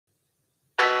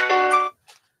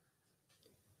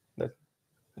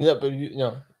Yeah, but you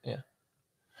know, yeah.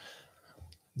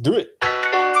 Do it.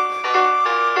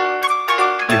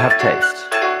 You have taste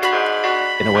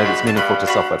in a way that's meaningful to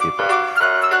software people.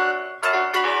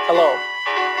 Hello,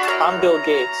 I'm Bill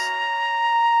Gates.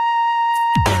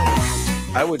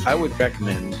 I would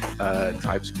recommend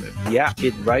TypeScript. Yeah,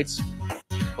 it writes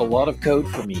a lot of code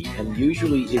for me, and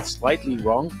usually it's slightly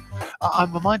wrong.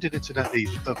 I'm reminded, incidentally,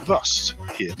 of Rust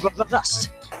here. Rust.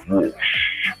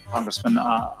 Congressman,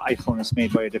 iPhone is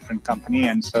made by a different company,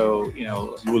 and so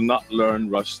You will not learn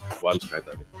Rust while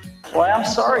skydiving. Well, I'm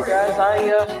sorry, guys.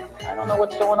 I don't know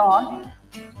what's going on.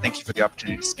 Thank you for the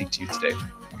opportunity to speak to you today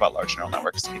about large neural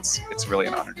networks. It's really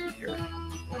an honor to be here.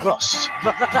 Rust.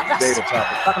 Data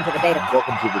Topics. Welcome to the Data.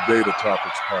 Welcome to the Data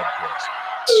Topics podcast.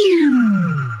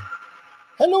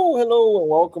 Hello, hello, and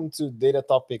welcome to Data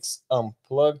Topics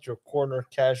Unplugged, your corner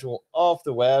casual of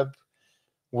the web,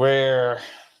 where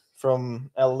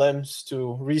from LLMs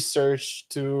to research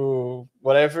to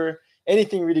whatever,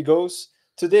 anything really goes.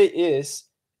 Today is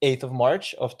 8th of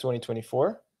March of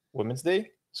 2024, Women's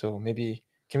Day. So maybe,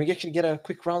 can we actually get a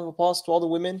quick round of applause to all the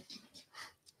women?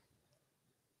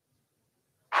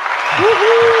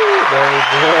 Woohoo! There we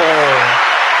go.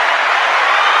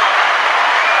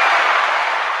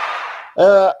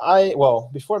 Well,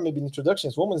 before maybe the introduction,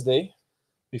 it's Women's Day.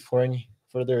 Before any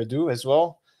further ado as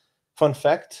well, fun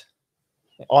fact,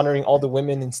 honoring all the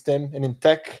women in STEM and in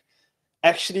tech.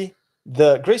 Actually,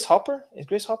 the Grace Hopper, is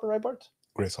Grace Hopper right, Bart?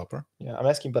 Grace Hopper. Yeah, I'm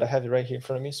asking, but I have it right here in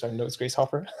front of me, so I know it's Grace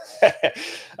Hopper.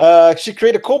 She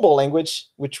created COBOL language,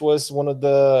 which was one of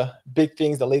the big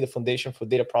things that laid the foundation for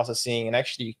data processing and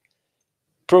actually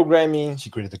programming. She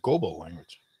created the COBOL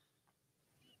language.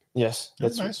 Yes,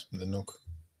 That's that's nice. The Nook.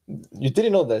 You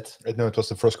didn't know that? No, it was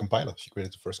the first compiler. She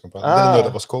created the first compiler. I didn't know Ah.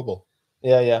 that was COBOL.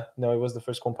 Yeah. No, it was the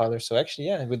first compiler. So actually,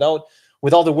 yeah, with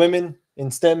all the women in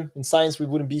STEM, in science, we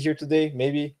wouldn't be here today.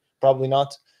 Maybe, probably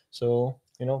not. So,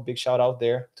 big shout out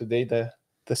there. Today, the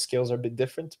skills are a bit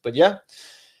different. But yeah.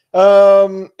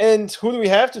 And who do we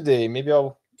have today? Maybe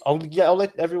I'll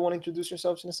let everyone introduce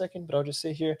yourselves in a second, but I'll just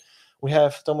say here, we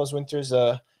have Thomas Winters,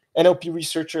 NLP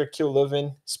researcher at Kiel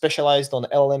Leuven, specialized on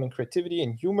LLM and creativity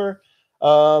and humor.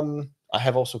 I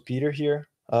have also Pieter here,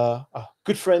 a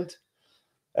good friend,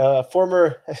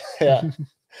 former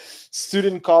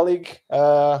student colleague.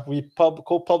 We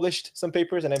co-published some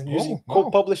papers, and I'm using wow.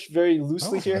 co-published very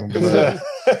loosely here. I'm 'cause,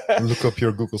 gonna look up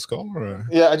your Google Scholar.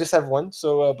 yeah, I just have one.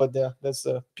 So, but that's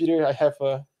Pieter. I have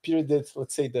Pieter did,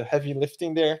 let's say, the heavy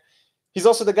lifting there. He's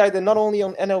also the guy that not only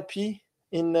on NLP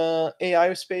in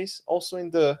AI space, also in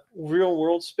the real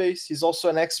world space. He's also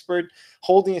an expert,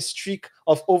 holding a streak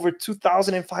of over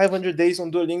 2,500 days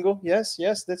on Duolingo. Yes,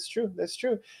 that's true. That's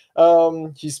true.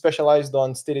 He's specialized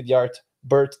on state-of-the-art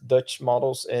BERT Dutch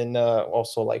models and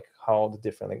also like how the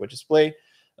different languages play.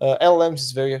 LLMs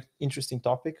is a very interesting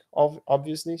topic,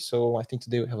 obviously. So I think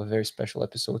today we have a very special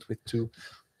episode with two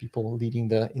people leading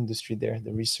the industry there,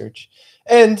 the research,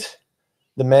 and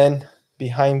the man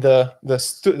behind the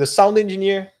sound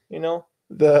engineer,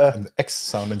 An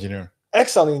ex-sound engineer.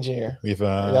 ex-sound engineer.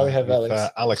 Now we have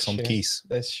Alex. Alex on Sure. keys.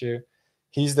 That's true.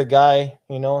 He's the guy,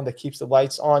 that keeps the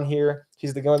lights on here.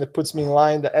 He's the guy that puts me in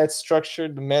line, that adds structure,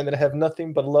 the man that I have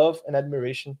nothing but love and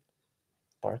admiration.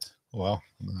 Bart. Wow.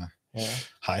 Yeah.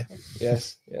 Hi.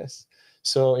 Yes.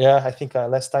 So yeah, I think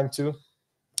last time too,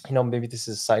 maybe this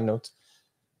is a side note.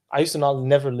 I used to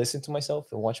never listen to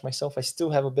myself and watch myself. I still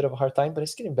have a bit of a hard time, but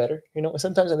it's getting better.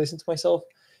 Sometimes I listen to myself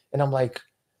and I'm like,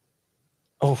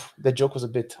 oh, that joke was a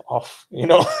bit off,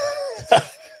 And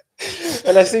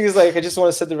I think it's like, I just want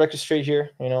to set the record straight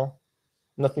here,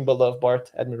 Nothing but love,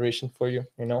 Bart. Admiration for you,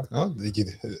 Oh,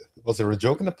 was there a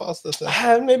joke in the past?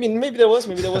 Maybe there was.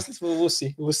 We'll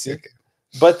see. Okay.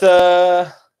 But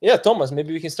yeah, Thomas,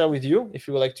 maybe we can start with you. If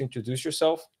you would like to introduce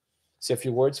yourself, say a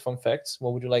few words, fun facts.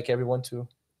 What would you like everyone to?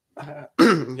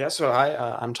 So hi,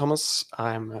 I'm Thomas.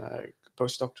 I'm a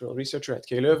postdoctoral researcher at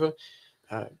Kiel Leuven,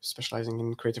 specializing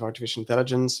in creative artificial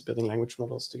intelligence, building language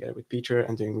models together with Pieter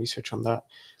and doing research on that,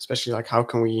 especially like how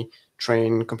can we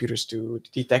train computers to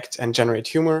detect and generate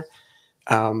humor.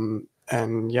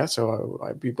 And yeah,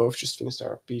 so we both just finished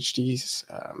our PhDs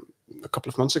a couple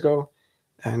of months ago.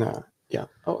 And yeah,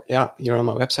 oh yeah, you're on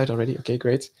my website already. Okay,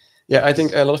 great. Yeah, I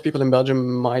think a lot of people in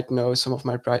Belgium might know some of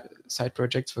my side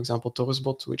projects, for example,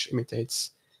 Torresbot, which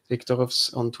imitates Rick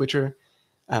Torfs on Twitter,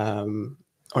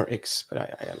 or X, but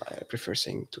I prefer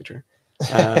saying Twitter.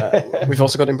 We've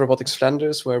also got Improbotics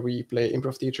Flanders, where we play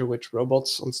improv theater with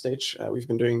robots on stage. We've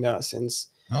been doing that since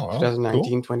 2019,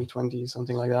 cool. 2020,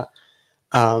 something like that.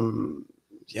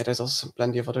 Yeah, there's also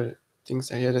plenty of other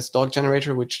things. Yeah, this dog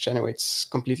generator, which generates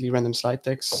completely random slide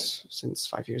text since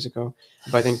 5 years ago.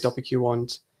 But I think topic you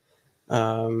want.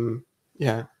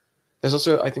 Yeah, there's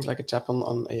also, I think, like a tab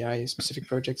on AI specific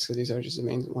projects. So these are just the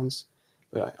main ones.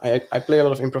 But I play a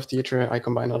lot of improv theater. I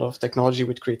combine a lot of technology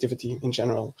with creativity in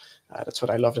general. That's what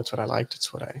I love. That's what I like.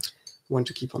 That's what I want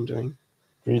to keep on doing.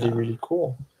 Really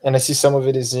cool. And I see some of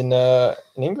it is in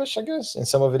English, I guess, and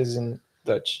some of it is in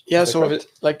Dutch. Yeah, some of it,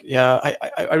 like, yeah,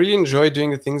 I really enjoy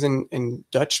doing the things in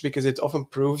Dutch because it often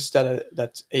proves that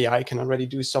that AI can already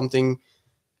do something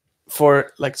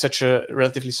for like such a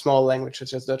relatively small language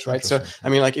such as Dutch, right? So I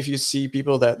mean, like, if you see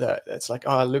people that it's like,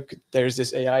 oh, look, there's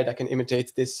this AI that can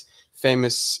imitate this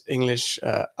famous English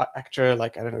actor,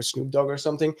 like, I don't know, Snoop Dogg or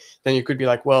something, then you could be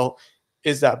like, well,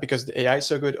 is that because the AI is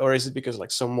so good, or is it because like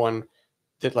someone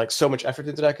did like so much effort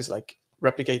into that? Because like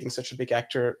replicating such a big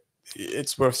actor,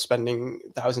 it's worth spending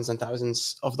thousands and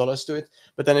thousands of dollars to it.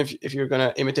 But then if you're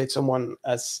gonna imitate someone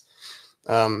as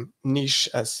niche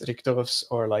as Rick Torfs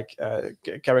or like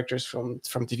characters from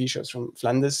TV shows from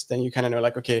Flanders, then you kind of know,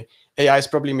 like, okay, AI is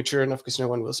probably mature enough because no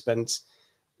one will spend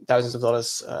thousands of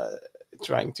dollars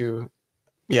trying to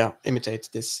imitate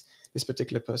this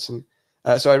particular person.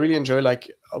 So I really enjoy,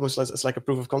 like, almost as like a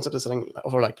proof of concept, as something,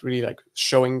 or like really like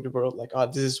showing the world, like,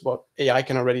 this is what AI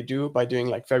can already do by doing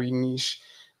like very niche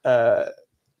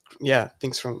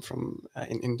things from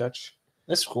in Dutch.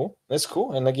 That's cool. That's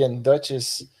cool. And again, Dutch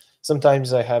is,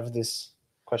 sometimes I have this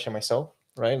question myself,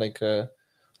 right? Like,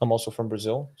 I'm also from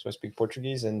Brazil, so I speak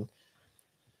Portuguese, and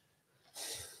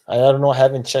I don't know, I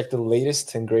haven't checked the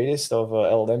latest and greatest of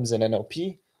LLMs and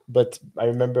NLP, but I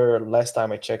remember last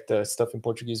time I checked, the stuff in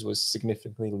Portuguese was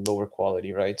significantly lower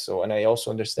quality, right? So, and I also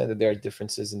understand that there are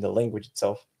differences in the language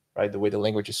itself, right? The way the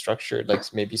language is structured, like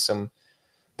maybe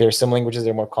there are some languages that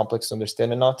are more complex to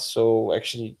understand or not. So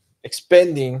actually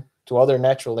expanding to other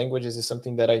natural languages is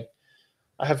something that I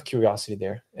have curiosity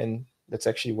there. And that's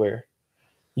actually where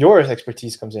your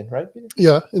expertise comes in, right, Pieter?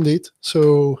 Yeah, indeed.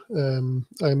 So I'm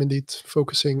indeed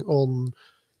focusing on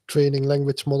training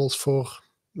language models for,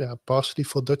 partially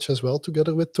for Dutch as well,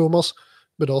 together with Thomas,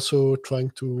 but also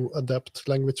trying to adapt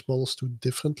language models to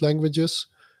different languages.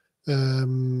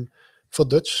 For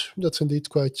Dutch, that's indeed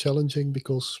quite challenging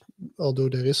because although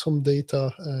there is some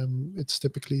data, it's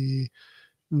typically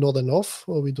not enough,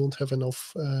 or we don't have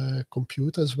enough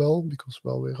compute as well, because,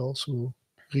 well, we're also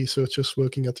researchers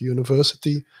working at the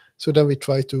university. So then we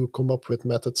try to come up with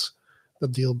methods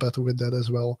that deal better with that as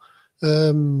well.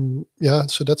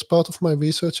 So that's part of my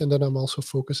research. And then I'm also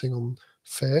focusing on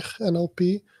fair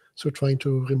NLP. So trying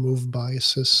to remove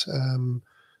biases,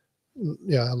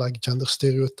 like gender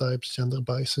stereotypes, gender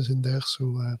biases in there.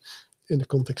 So in the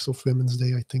context of Women's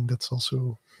Day, I think that's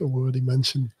also a worthy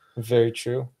mention. Very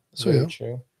true. So, Very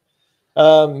true.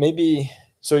 Maybe,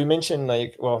 so you mentioned,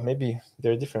 like, well, maybe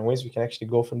there are different ways we can actually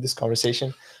go from this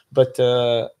conversation, but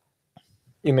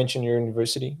you mentioned your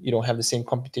university. You don't have the same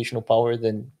computational power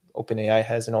than OpenAI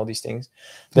has and all these things.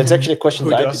 That's actually a question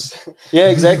Who that does? yeah,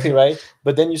 exactly, right?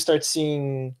 But then you start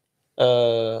seeing,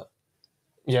 like,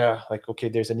 okay,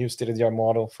 there's a new state-of-the-art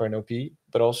model for NLP,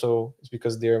 but also it's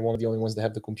because they're one of the only ones that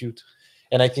have the compute.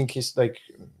 And I think it's like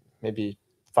maybe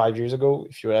 5 years ago,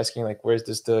 if you're asking, like, where's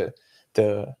this the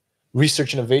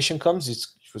research innovation comes, it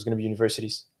was going to be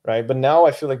universities, right? But now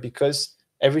I feel like because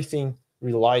everything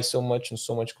relies so much on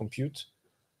so much compute,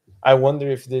 I wonder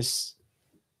if this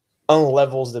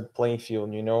unlevels the playing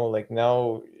field, you know? Like,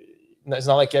 now it's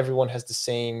not like everyone has the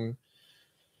same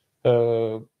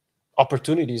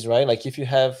opportunities, right? Like, if you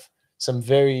have some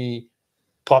very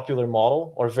popular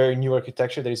model or very new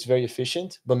architecture that is very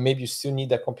efficient, but maybe you still need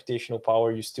that computational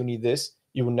power, you still need this,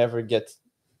 you will never get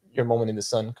your moment in the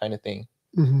sun kind of thing.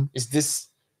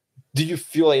 Do you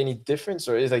feel any difference,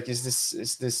 or is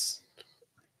this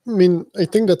I mean, I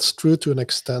think that's true to an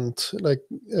extent. Like,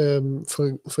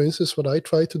 for instance, what I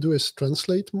try to do is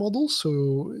translate models,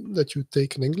 so that you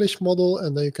take an English model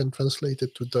and then you can translate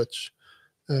it to Dutch.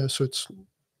 So it's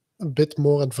a bit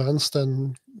more advanced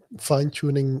than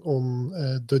fine-tuning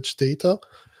on Dutch data,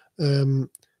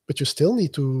 but you still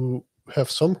need to have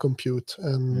some compute.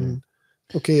 And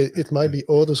okay, it might be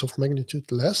orders of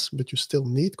magnitude less, but you still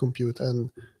need compute, and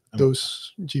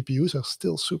those GPUs are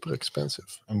still super expensive.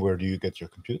 And where do you get your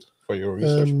compute for your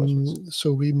research projects?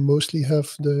 So we mostly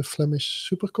have the Flemish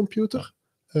supercomputer,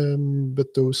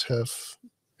 but those have,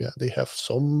 they have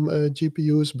some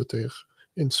GPUs, but they're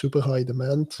in super high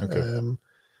demand. Okay.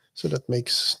 So that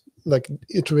makes, like,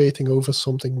 iterating over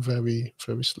something very,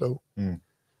 very slow.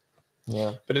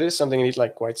 Yeah, but it is something indeed,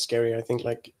 like, quite scary. I think,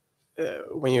 like,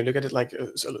 when you look at it, like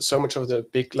so much of the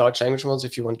big large language models,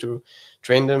 if you want to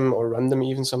train them or run them,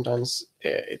 even sometimes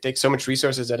it takes so much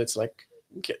resources that it's like,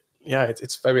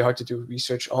 it's very hard to do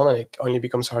research on, and it only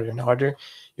becomes harder and harder.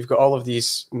 You've got all of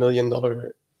these $1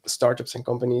 million startups and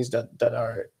companies that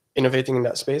are innovating in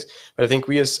that space, but I think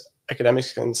we as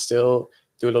academics can still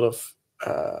do a lot of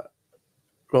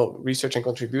research and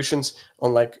contributions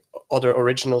on like other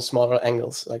original smaller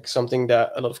angles, like something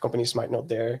that a lot of companies might not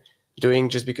dare doing,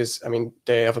 just because, I mean,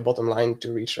 they have a bottom line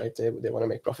to reach, right? They want to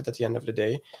make profit at the end of the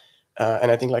day.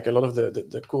 And I think like a lot of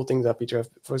the cool things that Pieter,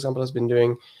 for example, has been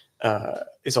doing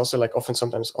is also like often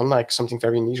sometimes on like something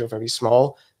very niche or very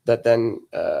small that then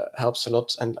helps a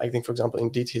lot. And I think, for example,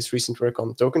 indeed his recent work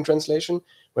on token translation,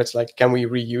 where it's like, can we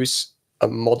reuse a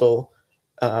model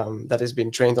that has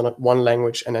been trained on one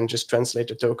language and then just translate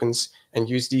the tokens and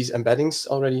use these embeddings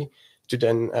already to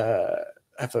then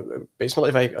have a base model,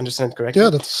 if I understand correctly. Yeah,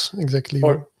 that's exactly.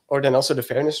 Or then also the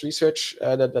fairness research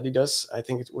that he does. I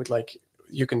think it would like,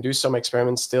 you can do some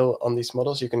experiments still on these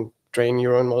models. You can train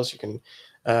your own models. You can,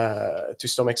 to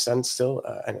some extent still.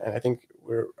 And I think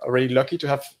we're already lucky to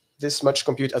have this much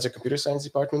compute as a computer science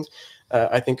department.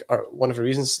 I think one of the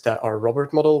reasons that our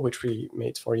Robert model, which we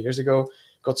made 4 years ago,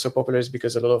 got so popular is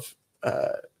because a lot of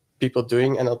people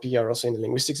doing NLP are also in the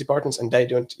linguistics departments, and they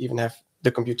don't even have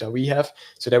the compute that we have.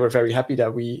 So they were very happy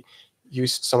that we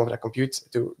used some of that compute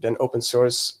to then open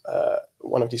source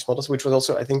one of these models, which was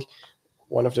also, I think,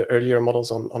 one of the earlier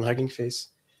models on Hugging Face.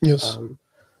 Yes.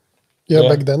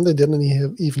 Back then they didn't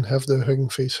even have the Hugging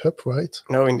Face hub, right?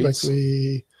 No, indeed. Like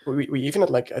we even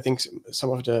had like, I think some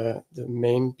of the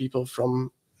main people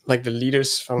from like the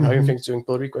leaders from Hugging Face doing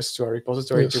pull requests to our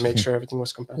repository to make sure everything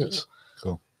was compatible. Yes.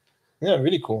 Cool. Yeah,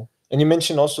 really cool. And you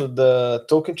mentioned also the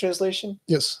token translation.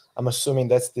 Yes. I'm assuming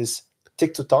that's this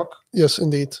tick to talk. Yes,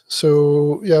 indeed.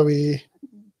 So yeah, we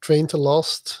trained the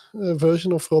last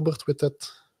version of Robert with that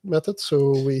method.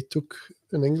 So we took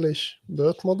an English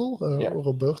bird model,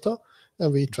 Roberta,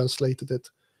 and we translated it.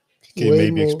 Can you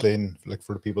maybe explain, like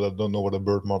for the people that don't know what a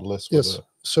bird model is? Yes.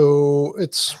 So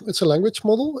it's a language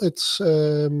model. It's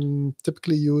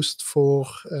typically used for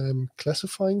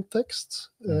classifying text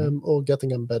or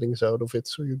getting embeddings out of it.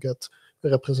 So you get a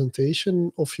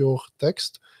representation of your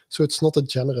text. So it's not a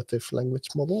generative language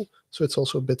model. So it's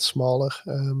also a bit smaller.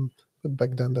 But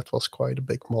back then that was quite a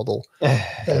big model.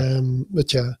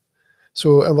 But yeah.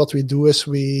 So, and what we do is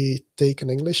we take an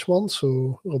English one.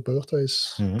 So Roberta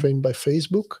is trained by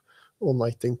Facebook on,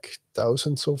 I think,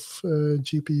 thousands of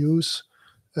GPUs.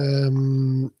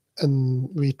 And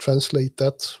we translate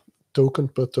that token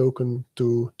per token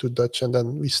to Dutch, and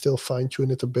then we still fine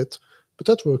tune it a bit, but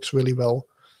that works really well.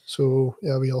 So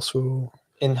yeah, we also.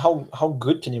 And how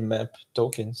good can you map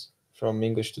tokens from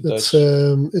English to Dutch?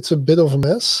 It's a bit of a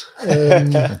mess.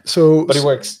 So, but it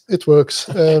works. It works.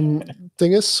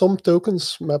 Thing is, some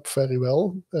tokens map very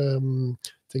well.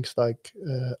 Things like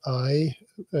I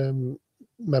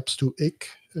maps to ik,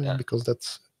 because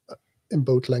that's in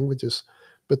both languages.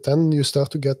 But then you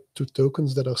start to get to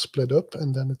tokens that are split up,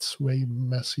 and then it's way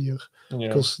messier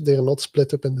because they're not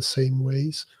split up in the same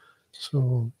ways.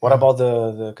 So what about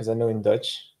the because I know in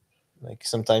Dutch, like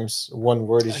sometimes one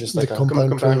word is just like the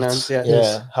compound nouns.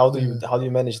 Yeah. How do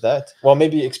you manage that? Well,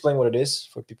 maybe explain what it is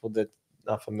for people that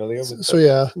are familiar with. So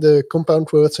yeah, the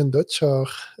compound words in Dutch are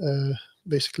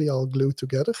basically all glued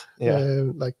together,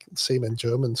 like same in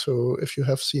German. So if you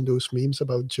have seen those memes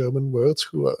about German words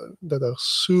that are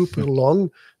super long,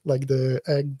 like the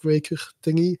egg breaker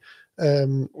thingy.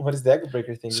 What is the egg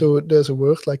breaker thingy? So there's a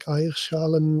word like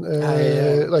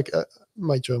Eierschalen, like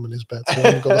my German is bad, so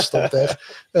I'm gonna stop there.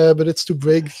 But it's to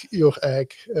break your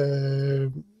egg.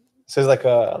 So it's like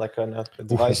a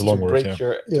device to break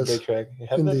your egg. You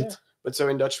have indeed. that now? But so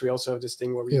in Dutch, we also have this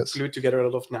thing where we glue together a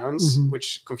lot of nouns,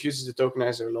 which confuses the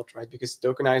tokenizer a lot, right? Because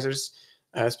tokenizers,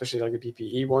 especially like the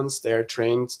PPE ones, they're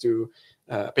trained to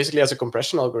basically as a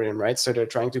compression algorithm, right? So they're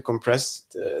trying to compress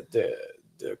the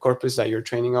corpus that you're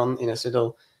training on in a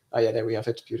little. Oh yeah, there we have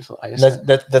it. Beautiful.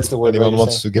 That's the word. Anyone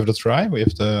wants to give it a try? We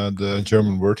have the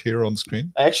German word here on the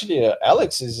screen. Actually,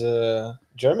 Alex is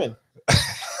German.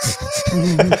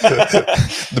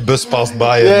 The bus passed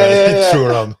by and threw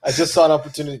around. I just saw an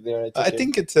opportunity there. I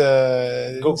think it's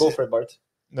go for it, Bart.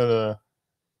 No.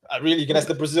 Really, you can ask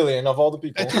the Brazilian of all the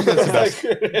people. I think that's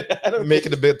the Make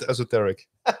it a bit esoteric.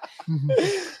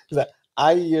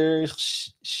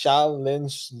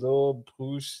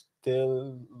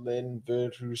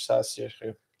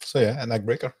 So yeah, an egg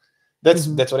breaker. That's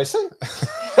what I said.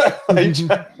 I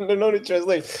don't know to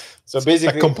translate. So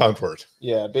basically, a compound word.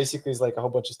 Yeah, basically it's like a whole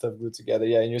bunch of stuff glued together.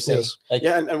 Yeah, and you're saying,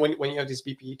 and when you have these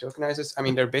BPE tokenizers, I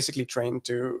mean, they're basically trained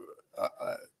to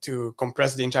to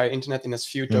compress the entire internet in as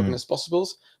few tokens as possible,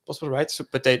 right? So,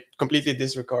 but they completely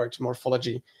disregard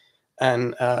morphology,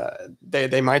 and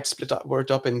they might split up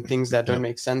word up in things that don't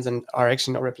make sense and are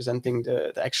actually not representing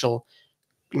the actual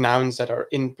nouns that are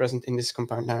present in this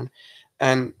compound noun.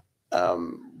 And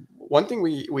one thing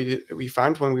we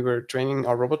found when we were training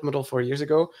our robot model 4 years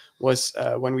ago was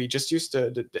when we just used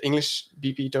the English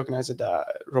BP tokenizer that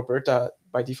Roberta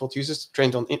by default uses,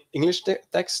 trained on English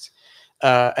text.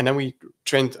 And then we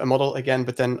trained a model again,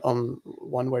 but then on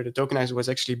one where the tokenizer was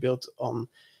actually built on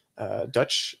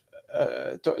Dutch,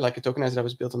 like a tokenizer that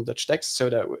was built on Dutch text, so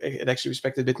that it actually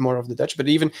respected a bit more of the Dutch, but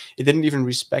it didn't even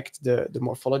respect the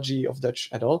morphology of Dutch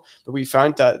at all. But we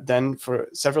found that then for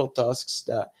several tasks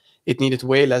that it needed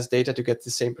way less data to get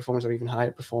the same performance or even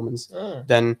higher performance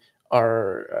than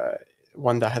our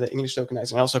one that had an English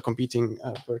tokenizer, and also competing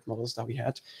word models that we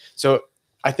had. So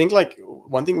I think like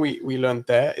one thing we learned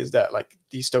there is that like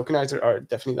these tokenizers are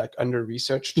definitely like under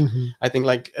researched. I think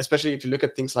like especially if you look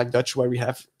at things like Dutch, where we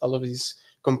have all of these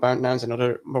compound nouns and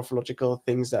other morphological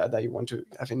things that you want to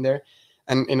have in there.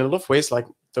 And in a lot of ways, like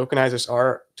tokenizers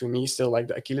are to me still like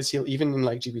the Achilles heel, even in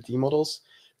like GPT models,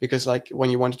 because like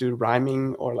when you want to do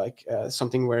rhyming or like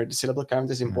something where the syllable count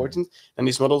is important, then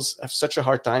these models have such a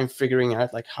hard time figuring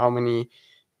out like how many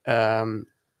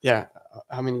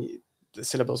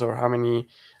syllables or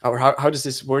how does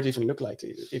this word even look like.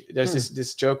 There's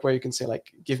this joke where you can say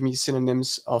like, give me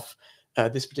synonyms of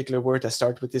this particular word that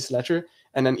start with this letter,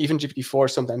 and then even GPT-4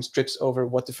 sometimes trips over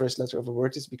what the first letter of a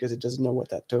word is because it doesn't know what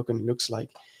that token looks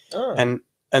like.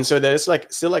 And so there's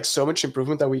like still like so much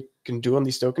improvement that we can do on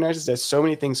these tokenizers. There's so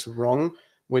many things wrong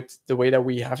with the way that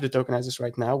we have the tokenizers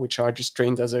right now, which are just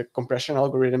trained as a compression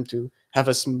algorithm to have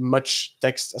as much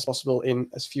text as possible in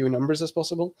as few numbers as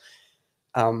possible.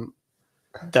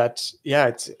 It's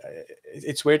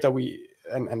weird that we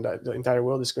and the entire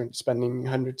world is currently spending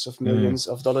hundreds of millions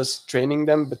of dollars training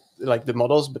them, but like the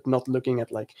models, but not looking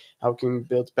at like how can we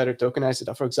build better tokenizers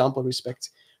that, for example,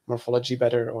 respect morphology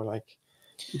better, or like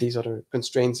these other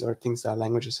constraints or things that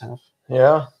languages have.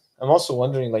 Yeah, I'm also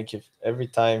wondering like if every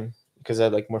time, because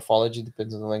like morphology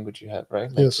depends on the language you have, right?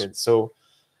 Like, yes. So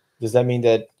does that mean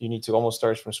that you need to almost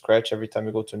start from scratch every time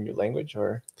you go to a new language,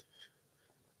 or?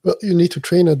 Well, you need to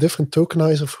train a different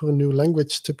tokenizer for a new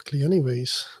language typically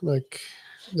anyways. Like,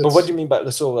 but what do you mean by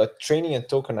training a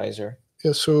tokenizer?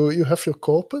 Yeah, so you have your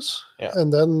corpus,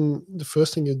 and then the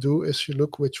first thing you do is you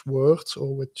look which words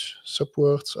or which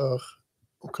subwords are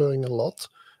occurring a lot,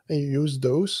 and you use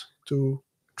those to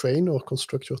train or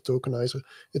construct your tokenizer.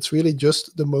 It's really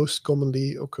just the most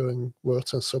commonly occurring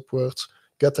words and subwords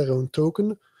get their own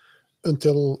token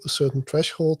until a certain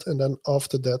threshold, and then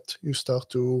after that you start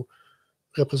to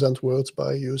represent words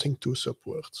by using 2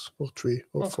 subwords or 3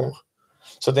 or 4.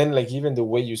 So then like even the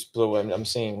way you split, I'm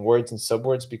saying words and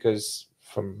subwords, because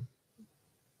from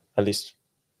at least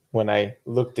when I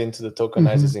looked into the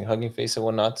tokenizers in Hugging Face and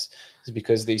whatnot, is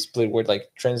because they split word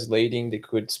like translating. They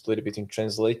could split it between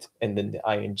translate and then the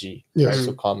ing. Right?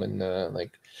 So common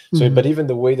but even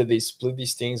the way that they split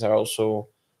these things are also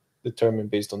determined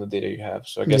based on the data you have.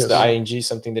 So I guess the ing is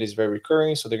something that is very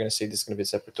recurring. So they're going to say this is going to be a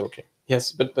separate token.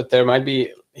 Yes, but there might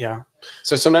be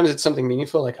So sometimes it's something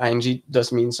meaningful, like ing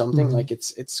does mean something, like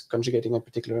it's conjugating a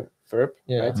particular verb,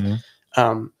 right?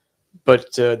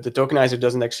 But the tokenizer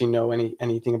doesn't actually know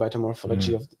anything about the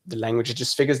morphology of the language. It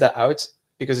just figures that out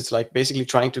because it's like basically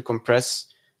trying to compress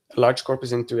a large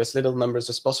corpus into as little numbers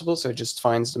as possible. So it just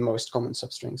finds the most common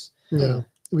substrings. Yeah,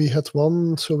 we had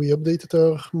one, so we updated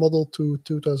our model to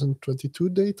 2022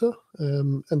 data,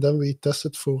 and then we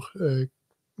tested for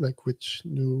like which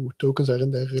new tokens are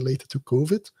in there related to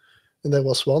COVID. And there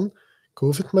was one,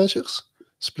 COVID measures,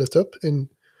 split up in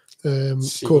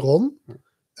coron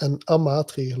and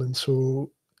maatregelen. So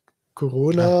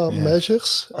corona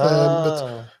measures,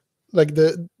 but like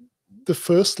the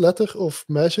first letter of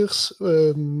measures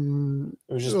it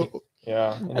was just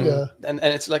and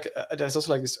it's like there's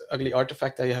also like this ugly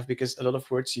artifact that you have, because a lot of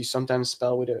words you sometimes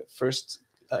spell with a first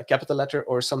capital letter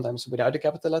or sometimes without a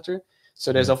capital letter.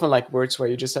 So there's often like words where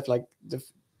you just have like the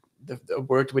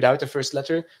word without the first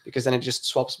letter, because then it just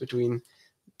swaps between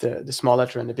the small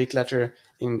letter and the big letter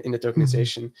in the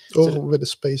tokenization. Or with a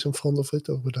space in front of it,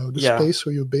 or without a space. So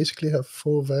you basically have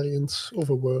 4 variants of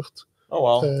a word. Oh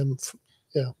wow.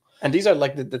 And these are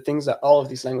like the things that all of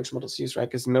these language models use, right?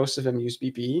 Because most of them use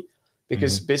BPE,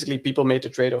 because basically people made the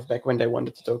trade-off back when they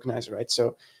wanted to tokenize, right?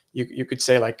 So you could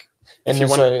say like, and you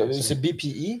want it's a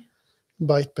BPE,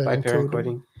 byte pair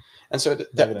encoding. And so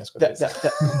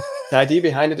the idea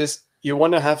behind it is you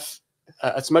want to have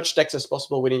as much text as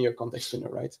possible within your context window,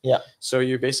 right? Yeah. So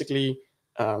you basically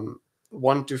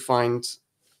want to find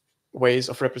ways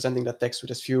of representing that text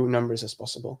with as few numbers as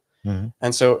possible. Mm-hmm.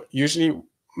 And so usually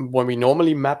when we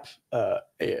normally map a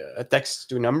text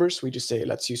to numbers, we just say,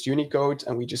 let's use Unicode,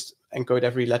 and we just encode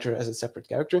every letter as a separate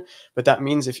character. But that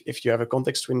means if you have a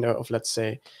context window of, let's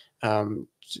say,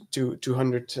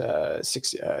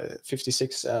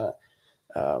 256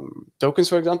 tokens,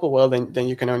 for example, well, then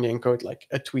you can only encode like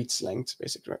a tweet's length,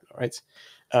 basically, right?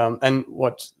 And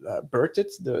what BERT did,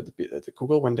 the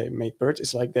Google, when they made BERT,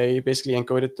 is like they basically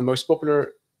encoded the most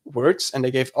popular words, and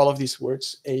they gave all of these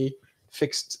words a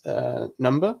fixed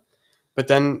number. But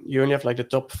then you only have like the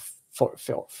top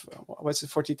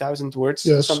 40,000 words,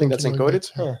 or something that's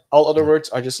encoded. Like that. All other words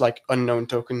are just like unknown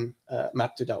token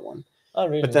mapped to that one. Oh,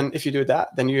 really? But then if you do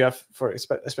that, then you have,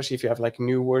 especially if you have like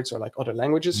new words or like other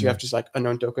languages, you have just like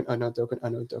unknown token, unknown token,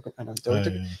 unknown token, unknown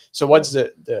token. So what's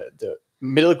the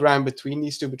middle ground between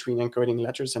these two, between encoding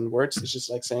letters and words? It's just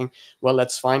like saying, well,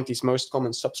 let's find these most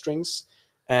common substrings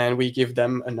and we give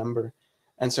them a number.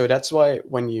 And so that's why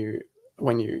when you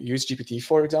use GPT,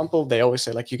 for example, they always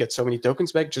say like you get so many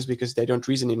tokens back, just because they don't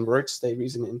reason in words, they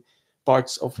reason in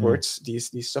parts of words, these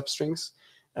substrings.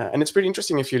 And it's pretty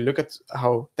interesting if you look at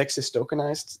how text is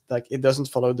tokenized. Like it doesn't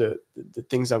follow the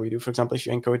things that we do. For example, if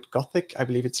you encode Gothic, I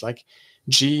believe it's like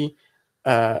G,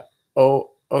 O,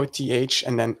 OTH,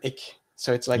 and then IC.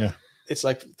 So it's like it's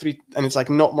like three, and it's like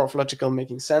not morphological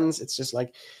making sense. It's just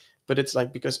like, but it's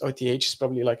like because OTH is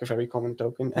probably like a very common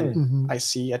token, and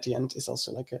IC at the end is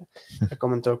also like a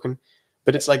common token.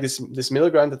 But it's like this middle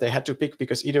ground that they had to pick,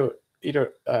 because either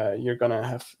you're gonna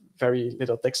have very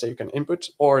little text that you can input,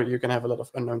 or you can have a lot of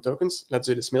unknown tokens. Let's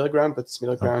do this middle ground, but this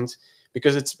middle ground,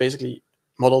 because it's basically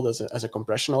modeled as a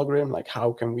compression algorithm, like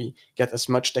how can we get as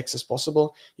much text as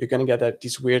possible, you're gonna get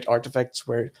these weird artifacts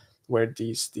where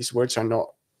these words are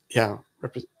not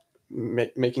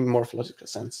making morphological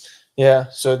sense. Yeah.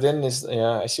 So then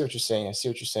I see what you're saying.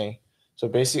 So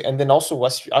basically, and then also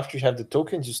after you have the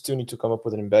tokens, you still need to come up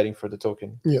with an embedding for the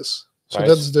token. Yes. So right?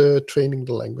 that's the training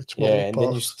the language model. Yeah, and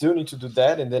then you still need to do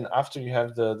that. And then after you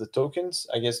have the tokens,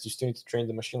 I guess you still need to train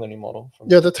the machine learning model.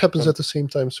 That happens at the same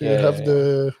time. So you have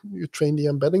you train the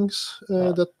embeddings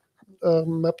that are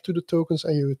mapped to the tokens,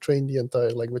 and you train the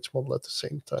entire language model at the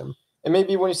same time. And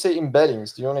maybe when you say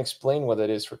embeddings, do you want to explain what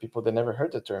that is for people that never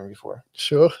heard the term before?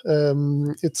 Sure.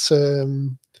 It's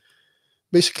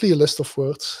basically a list of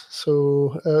words.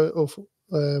 So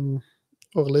or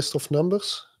a list of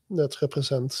numbers that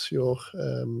represents your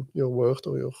word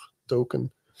or your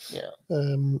token. Yeah.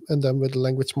 And then with a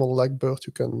language model like BERT,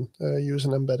 you can use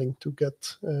an embedding to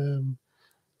get an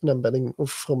embedding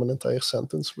from an entire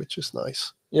sentence, which is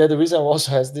nice. Yeah, the reason I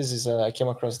also has this is I came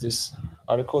across this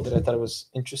article that I thought was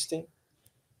interesting.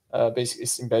 Basically,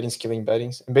 it's embeddings, killing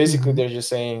embeddings. And basically, they're just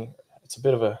saying, it's a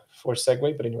bit of a forced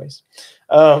segue, but anyways.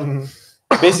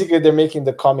 Basically, they're making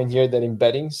the comment here that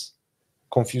embeddings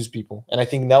confuse people. And I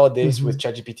think nowadays, with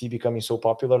ChatGPT becoming so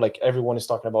popular, like everyone is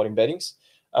talking about embeddings.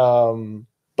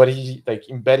 But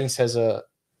embeddings has a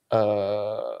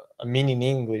meaning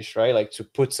in English, right? Like to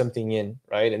put something in,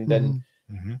 right? And then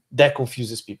that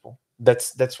confuses people.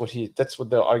 That's what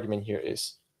the argument here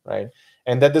is, right?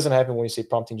 And that doesn't happen when you say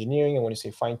prompt engineering and when you say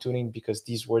fine tuning, because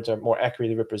these words are more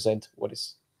accurately represent what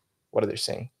are they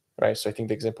saying, right? So I think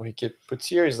the example he puts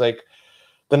here is like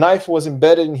the knife was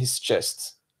embedded in his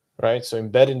chest, right? So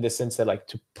embedded in the sense that like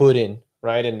to put in,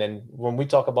 right? And then when we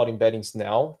talk about embeddings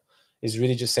now, is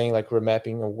really just saying like we're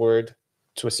mapping a word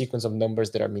to a sequence of numbers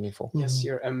that are meaningful. Yes,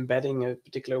 you're embedding a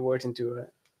particular word into a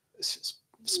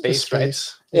space, right?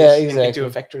 Yeah, exactly. Into a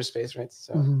vector space, right?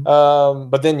 So,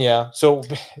 but then so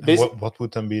basically, what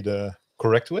would then be the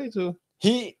correct way to?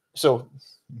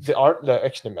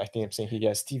 Actually, I think I'm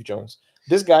saying Steve Jones.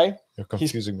 This guy, you're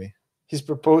confusing me. He's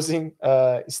proposing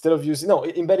instead of using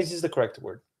embeddings is the correct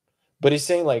word, but he's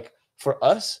saying like for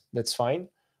us that's fine.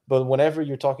 But whenever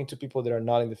you're talking to people that are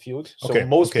not in the field, so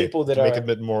most people that make it a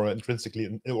bit more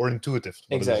intrinsically or intuitive.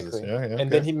 Exactly.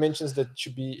 Then he mentions that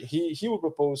should be he would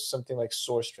propose something like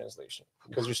source translation,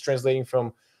 because you're translating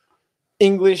from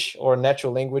English or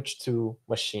natural language to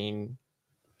machine.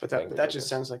 But that just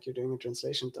sounds like you're doing a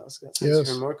translation task. That sounds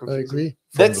even more confusing. I agree.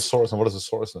 From the source, and what is the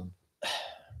source then?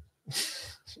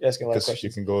 Asking a lot of questions. You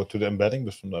can go to the embedding,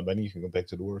 but from the embedding you can go back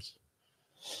to the words.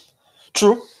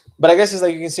 True, but I guess it's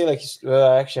like you can say like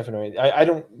actually I have no idea. I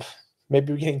don't.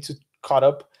 Maybe we're getting too caught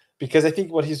up, because I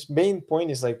think what his main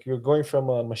point is like you're going from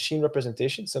a machine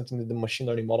representation, something that the machine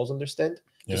learning models understand,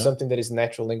 to something that is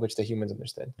natural language that humans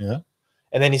understand. Yeah.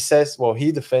 And then he says,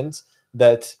 he defends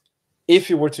that if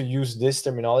you were to use this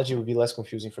terminology, it would be less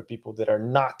confusing for people that are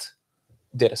not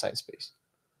data science based.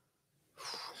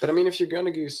 But I mean, if you're going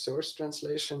to use source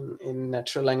translation in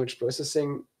natural language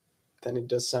processing, then it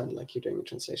does sound like you're doing a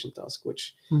translation task,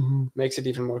 which Mm-hmm. makes it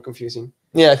even more confusing.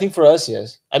 Yeah, I think for us,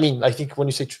 yes. I mean, I think when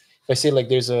you say, if I say like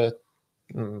there's a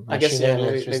I guess, machine yeah, learning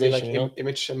maybe translation, like you know?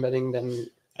 image embedding, then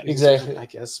Exactly. I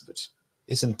guess, but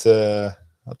Isn't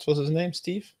what was his name,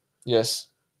 Steve? Yes.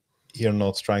 You're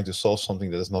not trying to solve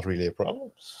something that is not really a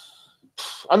problem.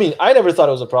 I mean, I never thought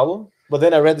it was a problem, but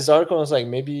then I read this article and I was like,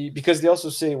 maybe because they also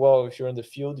say, well, if you're in the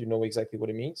field, you know exactly what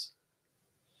it means.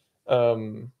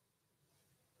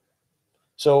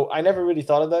 So I never really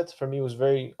thought of that. For me, it was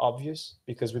very obvious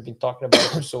because we've been talking about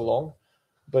it for so long.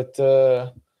 But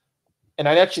and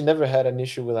I actually never had an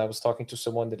issue when I was talking to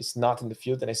someone that is not in the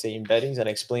field and I say embeddings and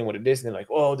I explain what it is, and they're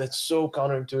like, "Oh, that's so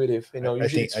counterintuitive." You know,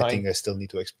 usually it's fine. I think I still need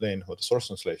to explain what the source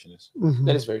translation is. Mm-hmm.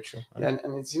 That is very true. yeah,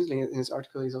 and it's usually in his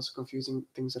article he's also confusing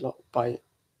things a lot by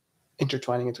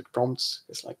intertwining it with prompts.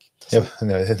 It's like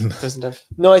No, I didn't. doesn't have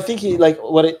No, I think he like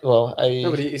what it. Well,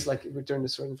 nobody is like return the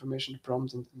sort of information to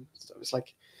prompt and stuff. It's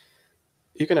like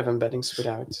you can have embeddings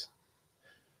without.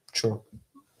 True.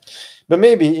 But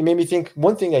maybe it made me think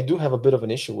one thing I do have a bit of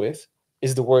an issue with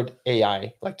is the word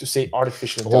AI, like to say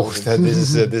artificial intelligence.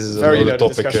 This is a Very loaded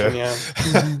loaded topic. discussion,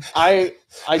 yeah.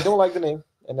 I don't like the name,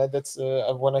 and that's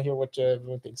I want to hear what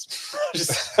everyone thinks.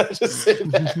 just say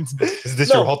that. Is this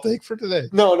No. your hot take for today?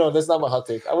 No, that's not my hot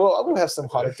take. I will have some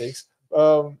hotter takes.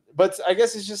 But I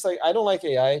guess it's just like I don't like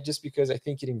AI just because I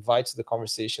think it invites the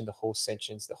conversation, the whole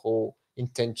sentience, the whole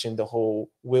intention, the whole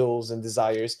wills and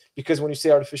desires. Because when you say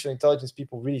artificial intelligence,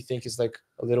 people really think it's like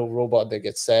a little robot that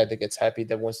gets sad, that gets happy,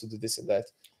 that wants to do this and that.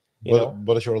 You know?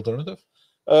 What is your alternative?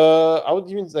 I would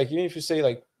even if you say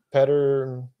like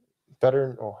pattern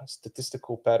or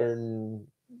statistical pattern.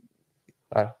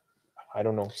 I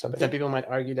don't know. But then people might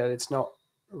argue that it's not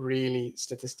really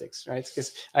statistics, right?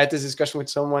 Because I had this discussion with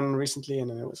someone recently, and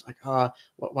I was like,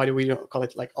 why do we don't call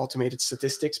it like automated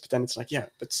statistics? But then it's like, yeah,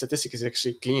 but statistics is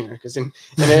actually cleaner because in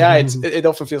AI, it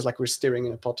often feels like we're stirring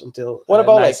in a pot until what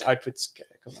about nice like outputs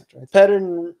come out, right?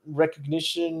 Pattern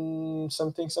recognition,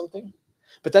 something.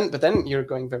 But then you're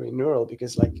going very neural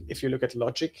because like if you look at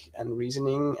logic and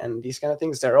reasoning and these kind of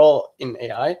things, they're all in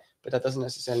AI, but that doesn't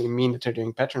necessarily mean that they're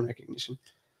doing pattern recognition.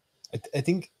 I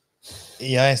think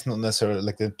AI is not necessarily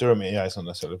like the term AI is not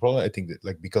necessarily a problem. I think that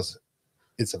like because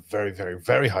it's a very, very,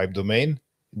 very hype domain,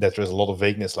 that there's a lot of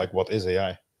vagueness. Like what is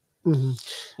AI? Mm-hmm.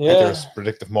 Yeah, There's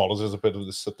predictive models. There's a bit of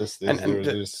the statistics. And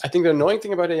I think the annoying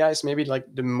thing about AI is maybe like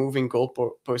the moving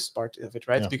goalpost part of it,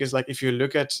 right? Yeah. Because like if you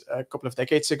look at a couple of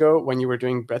decades ago when you were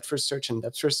doing breadth first search and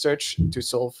depth first search to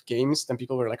solve games, then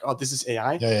people were like, "Oh, this is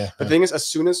AI." But the thing is, as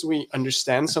soon as we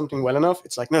understand something well enough,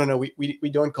 it's like, no, we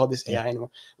don't call this AI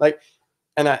anymore. Like,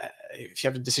 and if you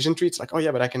have a decision tree, it's like, oh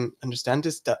yeah, but I can understand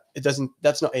this. That it doesn't.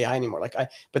 That's not AI anymore.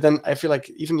 But then I feel like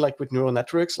even like with neural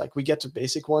networks, like we get to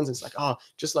basic ones. It's like,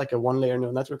 just like a one-layer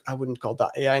neural network. I wouldn't call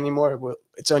that AI anymore. Well,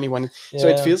 it's only one. Yeah. So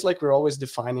it feels like we're always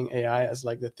defining AI as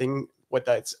like the thing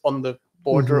that's on the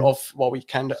border of what we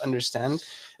kind of understand,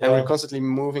 and we're constantly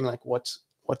moving like what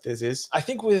this is. I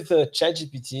think with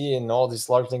ChatGPT and all these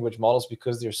large language models,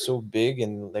 because they're so big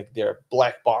and like they're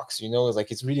black box, it's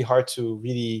like it's really hard to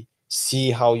really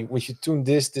see how if you tune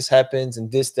this happens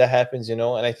and that happens, and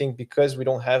I think because we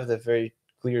don't have the very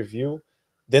clear view,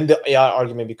 then the AI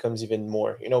argument becomes even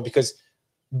more, because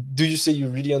do you say you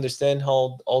really understand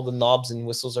how all the knobs and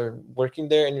whistles are working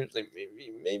there? And you're like,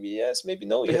 maybe yes, maybe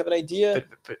no. You have an idea.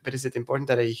 But is it important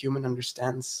that a human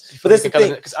understands? But that's the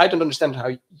thing. Because I don't understand how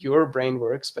your brain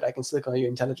works, but I can still call you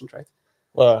intelligent, right?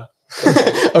 Well,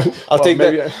 I'll take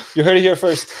that. You heard it here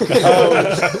first.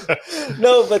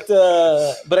 No,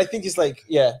 but I think it's like,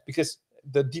 yeah, because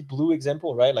the Deep Blue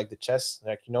example, right? Like the chess,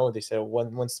 like, they said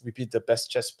once repeat the best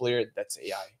chess player, that's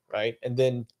AI, right? And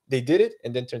then they did it,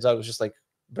 and then turns out it was just like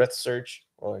breadth search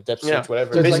or depth search,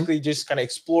 whatever. Mm-hmm. Basically, just kind of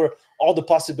explore all the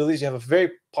possibilities. You have a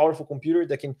very powerful computer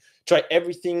that can try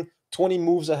everything 20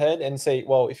 moves ahead and say,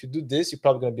 well, if you do this, you're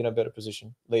probably going to be in a better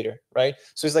position later, right?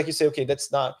 So it's like you say, okay,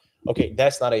 that's not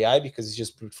AI because it's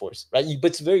just brute force, right?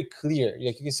 But it's very clear.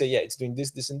 Like you can say, yeah, it's doing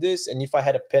this, this, and this. And if I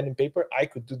had a pen and paper, I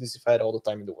could do this if I had all the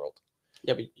time in the world.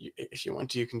 Yeah, but if you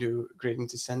want to, you can do gradient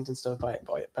descent and stuff by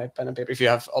pen and paper if you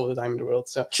have all the time in the world.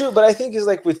 So true, but I think it's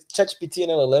like with ChatGPT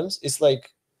and LLMs, it's like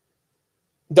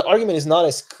the argument is not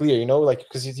as clear, like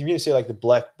because you say like the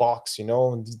black box, and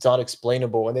it's not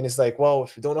explainable, and then it's like, well,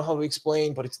 if you don't know how to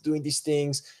explain, but it's doing these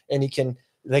things, and it can.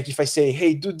 Like if I say,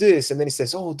 "Hey, do this," and then he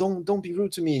says, "Oh, don't be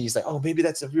rude to me." He's like, "Oh, maybe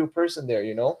that's a real person there,"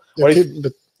 Okay,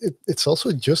 but it's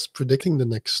also just predicting the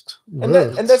next word.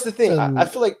 And that's the thing. I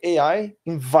feel like AI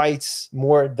invites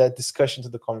more that discussion to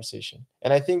the conversation.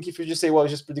 And I think if you just say, "Well,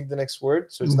 just predict the next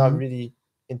word," so it's not really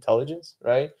intelligence,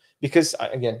 right? Because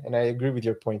again, and I agree with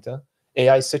your point,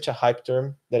 AI is such a hype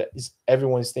term that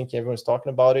everyone is thinking, everyone's talking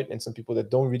about it, and some people that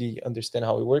don't really understand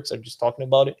how it works are just talking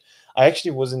about it. I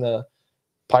actually was in a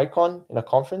PyCon, in a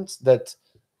conference, that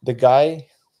the guy,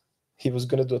 he was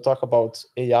going to do a talk about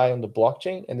AI on the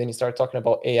blockchain, and then he started talking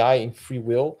about AI and free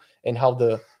will and how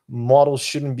the models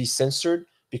shouldn't be censored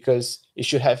because they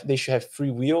should have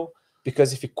free will,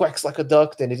 because if it quacks like a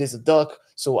duck, then it is a duck,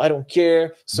 so I don't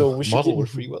care, so we should Model with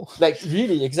free will. like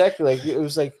really exactly, like it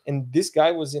was like, and this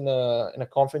guy was in a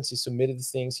conference, he submitted these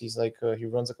things, he's like he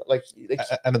runs a, like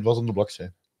And it was on the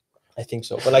blockchain. I think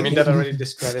so, but like I mean, that already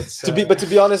discredits. to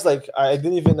be honest, like I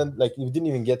didn't even like, we didn't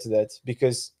even get to that,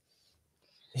 because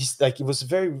he's like, it was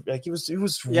very like, it was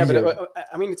Yeah, weird. but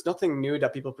I mean, it's nothing new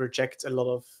that people project a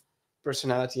lot of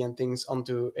personality and things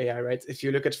onto AI, right? If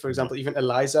you look at, for example, even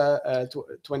Eliza,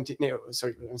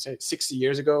 60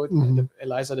 years ago,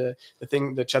 Eliza, the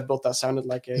chatbot that sounded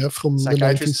like a from the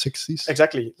psychiatrist. 1960s.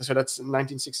 Exactly. So that's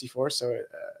 1964. So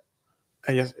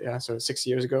yeah, so 6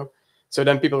 years ago. So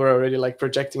then people were already like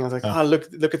projecting. I was like,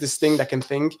 look at this thing that can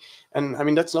think. And I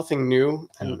mean, that's nothing new.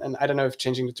 And I don't know if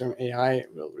changing the term AI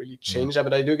will really change that,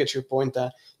 but I do get your point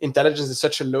that intelligence is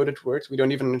such a loaded word. We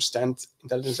don't even understand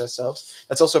intelligence ourselves.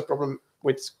 That's also a problem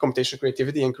with computational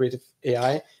creativity and creative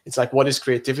AI. It's like, what is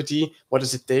creativity? What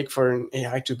does it take for an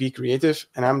AI to be creative?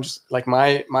 And I'm just like,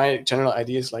 my general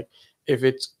idea is like, if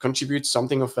it contributes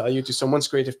something of value to someone's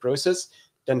creative process,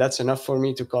 then that's enough for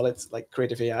me to call it like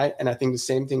creative AI. And I think the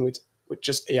same thing with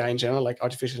just AI in general, like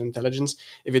artificial intelligence.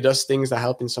 If it does things that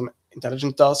help in some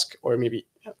intelligent task, or maybe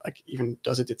like even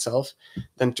does it itself,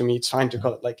 then to me it's fine to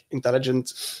call it like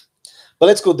intelligent. But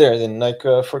let's go there then, like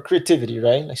for creativity,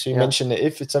 right? Like, so you mentioned that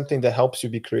if it's something that helps you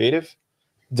be creative,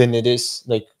 then it is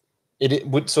like it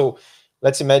would. So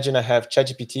let's imagine I have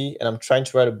ChatGPT and I'm trying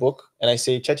to write a book, and I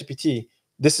say, ChatGPT,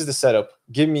 this is the setup.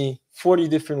 Give me 40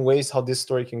 different ways how this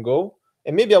story can go.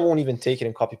 And maybe I won't even take it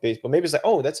and copy paste, but maybe it's like,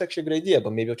 oh, that's actually a good idea,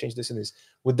 but maybe I'll change this and this.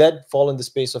 Would that fall in the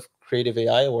space of creative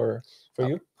AI, or for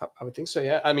you? I would think so,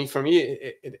 yeah. I mean, for me,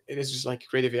 it is just like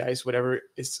creative AI is whatever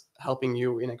is helping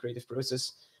you in a creative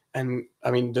process. And I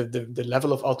mean, the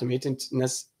level of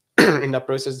automatedness in that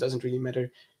process doesn't really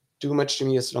matter too much to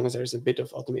me. As long as there's a bit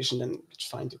of automation, then it's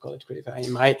fine to call it creative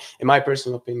AI, in my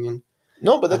personal opinion.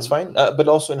 No, but that's fine. But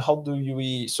also, and how do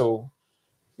you, so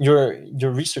your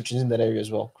research is in that area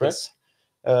as well, correct? Yes.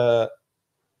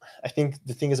 I think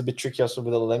the thing is a bit tricky also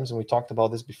with LLMs, and we talked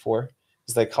about this before.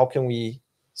 It's like, how can we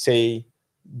say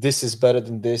this is better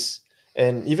than this?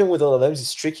 And even with LLMs,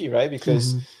 it's tricky, right?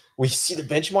 Because we see the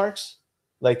benchmarks,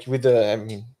 like with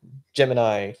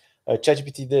Gemini,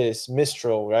 ChatGPT, this,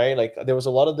 Mistral, right? Like there was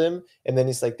a lot of them, and then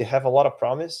it's like they have a lot of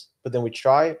promise, but then we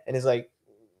try, and it's like,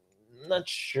 not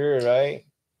sure, right?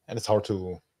 And it's hard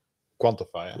to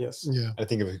quantify. Yes. Yeah. I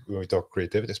think when we talk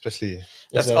creativity, especially,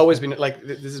 that's always been like,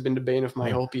 this has been the bane of my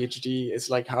whole PhD. It's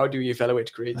like, how do you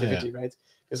evaluate creativity, right?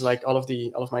 Because like all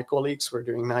of my colleagues were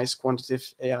doing nice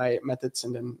quantitative AI methods,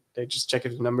 and then they just check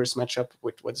if the numbers match up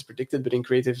with what is predicted. But in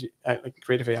creative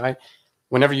AI,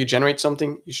 whenever you generate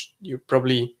something, you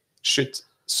probably should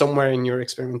somewhere in your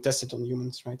experiment test it on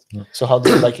humans, right? Yeah. So how do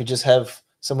you, like, you just have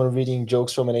someone reading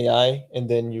jokes from an AI, and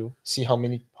then you see how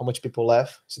much people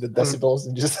laugh, see the decibels,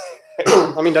 and just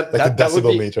I mean, that decibel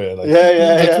would be, meter, like.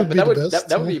 Yeah. But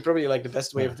that would be probably like the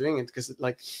best way of doing it, because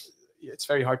like it's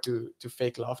very hard to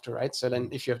fake laughter, right? So then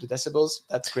if you have the decibels,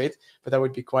 that's great, but that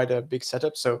would be quite a big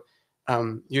setup. So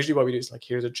usually what we do is like,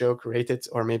 here's a joke, rate it,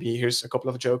 or maybe here's a couple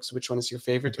of jokes, which one is your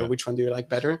favorite, or which one do you like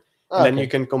better? And then you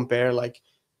can compare, like,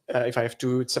 if I have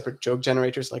two separate joke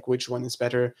generators, like which one is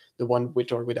better, the one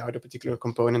with or without a particular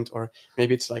component, or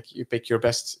maybe it's like you pick your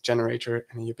best generator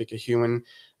and then you pick a human,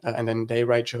 and then they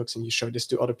write jokes and you show this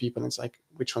to other people, and it's like,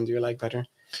 which one do you like better?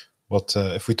 What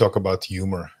if we talk about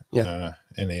humor in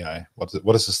AI? What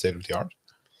is the state of the art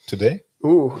today?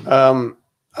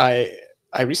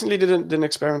 I recently did an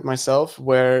experiment myself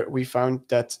where we found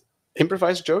that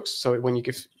improvised jokes, so when you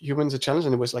give humans a challenge,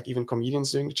 and it was like even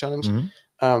comedians doing the challenge,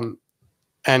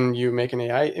 and you make an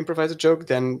AI improvise a joke,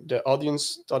 then the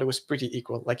audience thought it was pretty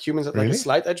equal. Like humans had like a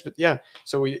slight edge, but yeah.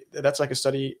 So that's like a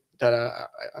study that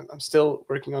I'm still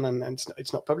working on, and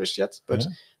it's not published yet. But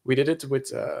we did it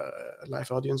with a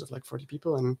live audience of like 40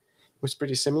 people, and it was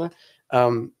pretty similar.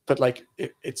 But like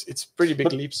it's pretty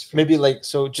big leaps. Maybe like,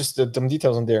 so just the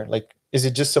details on there. Like, is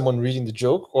it just someone reading the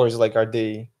joke, or is it like,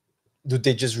 do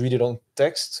they just read it on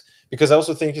text? Because I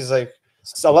also think it's like,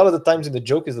 a lot of the times in the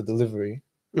joke is the delivery.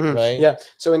 Right. Yeah.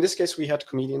 So in this case, we had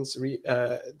comedians.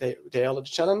 They all had a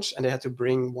challenge, and they had to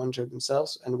bring one joke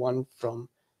themselves and one from,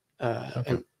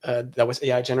 and that was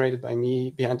AI generated by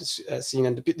me behind the scene.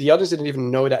 And the audience didn't even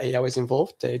know that AI was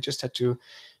involved. They just had to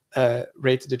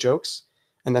rate the jokes.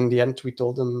 And then in the end, we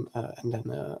told them, and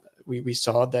then we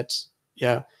saw that,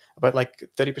 yeah, about like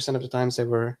 30% of the times they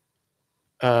were,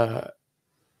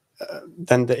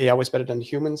 then the AI was better than the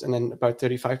humans, and then about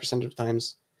 35% of the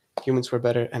times humans were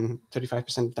better, and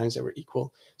 35% of the times they were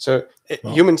equal. So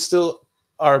humans still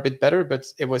are a bit better, but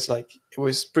it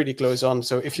was pretty close on.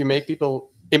 So if you make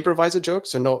people improvise a joke,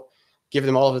 so not give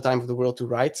them all of the time of the world to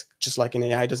write, just like an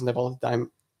AI doesn't have all the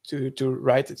time to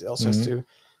write, it also has to do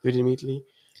it immediately.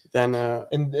 Then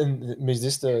and is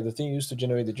this the thing you used to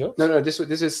generate the jokes? No, this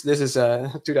is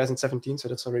 2017, so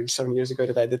that's already 7 years ago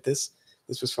that I did this.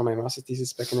 This was for my master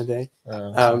thesis back in the day.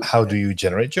 How do you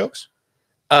generate jokes?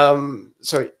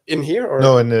 So in here, or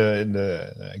no, in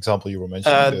the example you were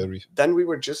mentioning. Then we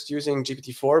were just using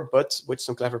GPT-4, but with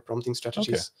some clever prompting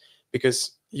strategies,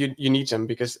 because you need them,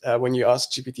 because when you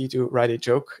ask GPT to write a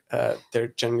joke, they're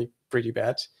generally pretty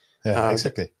bad. Yeah,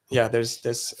 exactly. Yeah,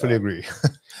 there's fully agree.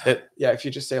 Yeah, if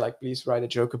you just say like, please write a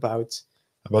joke about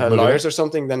lawyers lawyers or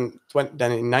something, then in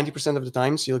 90% of the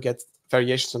times you'll get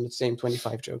variations on the same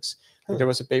 25 jokes. Like, there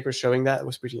was a paper showing that. It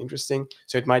was pretty interesting.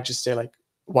 So it might just say like,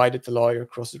 why did the lawyer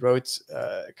cross the road,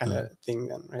 kind of thing,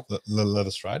 then, right? Let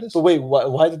us try this. But wait,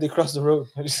 why did they cross the road?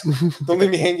 Don't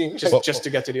leave me hanging. Just to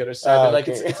get to the other side. But like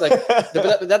it's like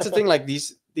but that's the thing. Like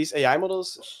these AI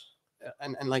models,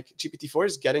 and like GPT-4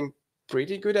 is getting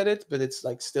pretty good at it, but it's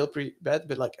like still pretty bad.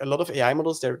 But like a lot of AI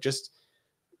models, they're just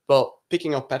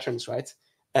picking up patterns, right?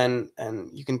 And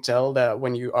you can tell that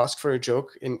when you ask for a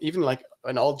joke, in even like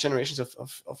in all generations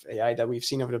of AI that we've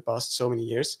seen over the past so many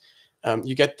years,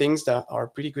 you get things that are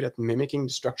pretty good at mimicking the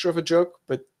structure of a joke,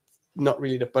 but not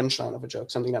really the punchline of a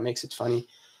joke, something that makes it funny.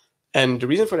 And the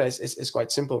reason for that is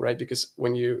quite simple, right? Because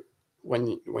when you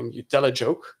tell a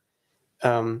joke,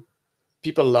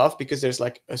 people laugh because there's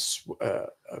like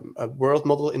a world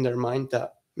model in their mind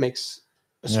that makes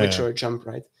a switch or a jump,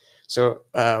 right? So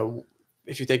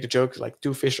if you take the joke like,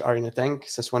 two fish are in a tank,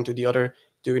 says one to the other,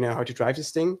 do you know how to drive this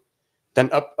thing?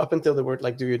 Then up until the word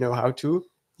like, do you know how to,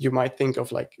 you might think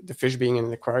of like the fish being in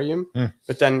an aquarium.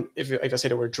 But then if I say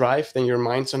the word drive, then your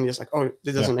mind suddenly is like, oh,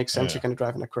 this doesn't make sense. You can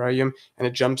drive an aquarium, and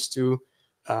it jumps to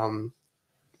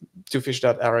two fish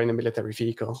that are in a military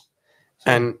vehicle.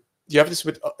 And you have this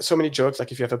with so many jokes.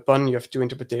 Like if you have a pun, you have two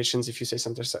interpretations. If you say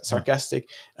something sarcastic,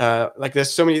 like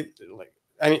there's so many,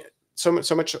 like so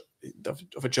much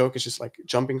of a joke is just like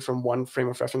jumping from one frame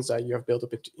of reference that you have built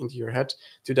up into your head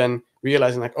to then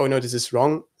realizing like, oh no, this is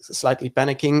wrong, slightly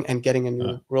panicking and getting a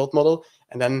new world model,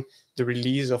 and then the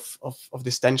release of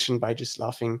this tension by just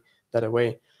laughing that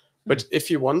away. But if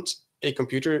you want a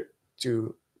computer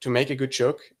to make a good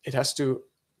joke, it has to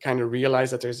kind of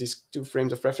realize that there's these two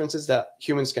frames of references that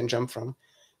humans can jump from.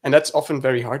 And that's often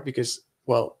very hard because,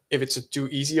 well, if it's too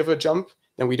easy of a jump,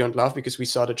 then we don't laugh because we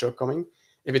saw the joke coming.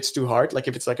 If it's too hard, like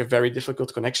if it's like a very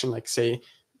difficult connection, like say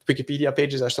Wikipedia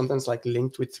pages are sometimes like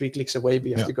linked with 3 clicks away, but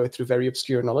you have to go through very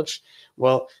obscure knowledge.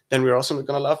 Well, then we're also not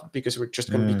going to laugh because we're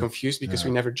just going to be confused because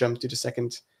we never jumped to the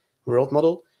second world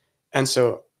model. And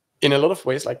so in a lot of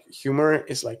ways, like humor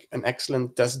is like an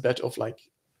excellent test bed of like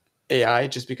AI,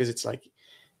 just because it's like,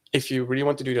 if you really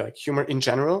want to do like humor in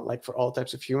general, like for all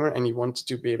types of humor, and you want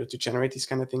to be able to generate these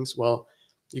kind of things, well,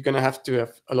 you're going to have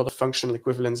a lot of functional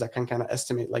equivalents that can kind of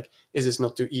estimate, like, is this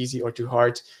not too easy or too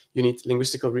hard? You need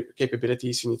linguistical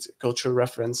capabilities, you need cultural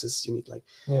references, you need like,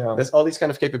 there's all these kind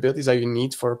of capabilities that you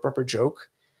need for a proper joke.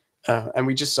 And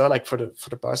we just saw like for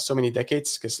the past so many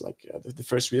decades, because like the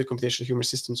first real computational humor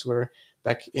systems were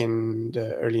back in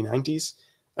the early 90s.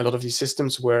 A lot of these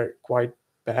systems were quite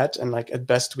bad. And like at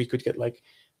best we could get like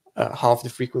half the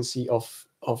frequency of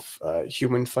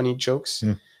human funny jokes.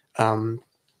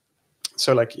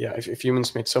 So like, yeah, if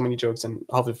humans made so many jokes, then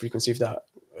half the frequency of that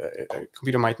a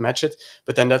computer might match it.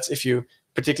 But then that's if you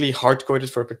particularly hard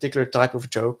coded for a particular type of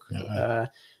joke.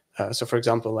 So for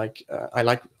example, like I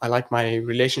like my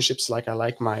relationships, like I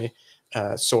like my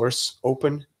source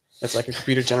open. That's like a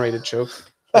computer generated joke.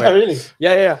 Where, really?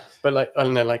 Yeah. But like,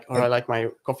 and then like, or I like my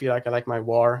coffee, like I like my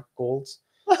war cold.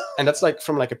 And that's like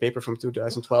from like a paper from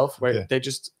 2012 where they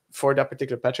just, for that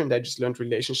particular pattern, they just learned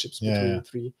relationships between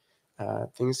three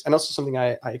things. And also something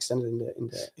I extended in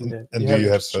the and do you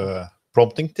have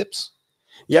prompting tips?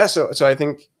 Yeah, so I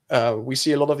think we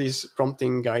see a lot of these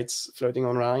prompting guides floating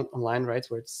online, right?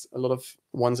 Where it's a lot of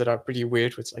ones that are pretty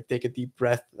weird, where it's like take a deep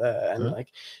breath and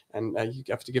you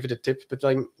have to give it a tip. But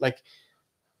like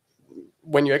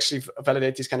when you actually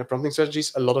validate these kind of prompting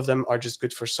strategies, a lot of them are just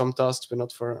good for some tasks, but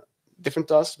not for different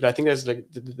tasks. But I think there's like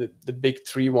the big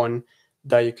three one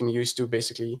that you can use to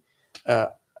basically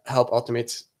help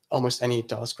automate almost any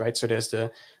task, right? So there's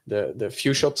the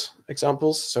few shot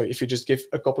examples. So if you just give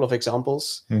a couple of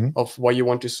examples of what you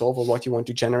want to solve or what you want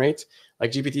to generate,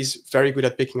 like GPT is very good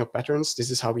at picking up patterns. This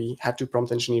is how we had to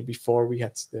prompt engineer before we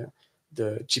had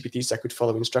the GPTs that could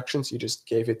follow instructions. You just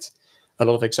gave it a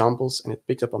lot of examples and it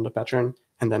picked up on the pattern,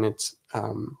 and then it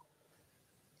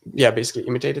basically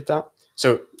imitated that.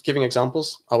 So giving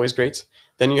examples, always great.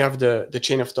 Then you have the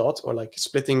chain of thought, or like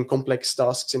splitting complex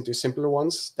tasks into simpler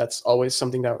ones. That's always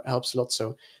something that helps a lot.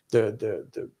 So the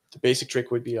basic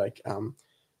trick would be like,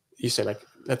 you say like,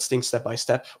 let's think step by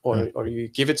step, or you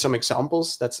give it some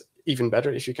examples. That's even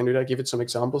better if you can do that. Give it some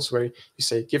examples where you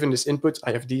say, given this input,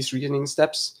 I have these reasoning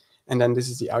steps, and then this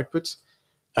is the output.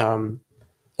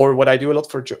 Or what I do a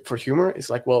lot for humor is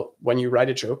like, well, when you write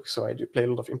a joke, so I do play a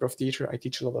lot of improv theater, I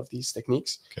teach a lot of these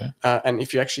techniques. Okay. And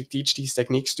if you actually teach these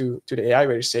techniques to the AI,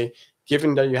 where you say,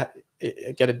 given that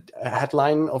you get a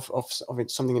headline of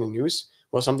something in the news,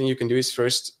 well, something you can do is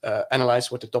first analyze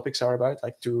what the topics are about,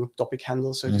 like 2 topic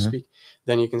handles, so to speak.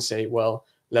 Then you can say, well,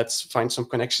 let's find some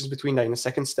connections between that in a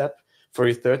second step. For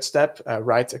your third step,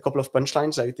 write a couple of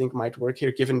punchlines that you think might work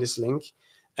here, given this link.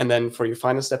 And then for your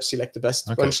final step, select the best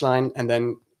punchline, and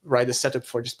then write a setup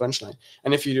for this punchline.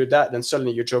 And if you do that, then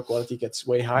suddenly your joke quality gets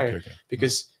way higher,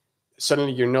 because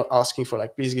suddenly you're not asking for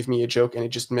like, please give me a joke, and it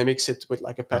just mimics it with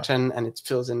like a pattern and it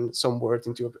fills in some word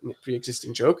into a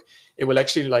pre-existing joke. It will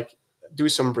actually like do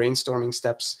some brainstorming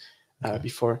steps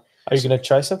before. Are you gonna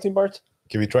try something, Bart?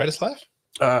 Can we try this live?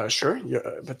 Sure,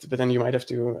 but then you might have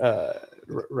to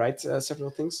write several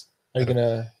things. Are you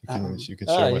gonna? You can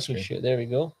share my you screen. can share. There we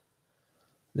go.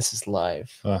 This is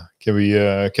live. Can we?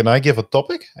 Can I give a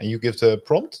topic and you give the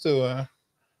prompt to?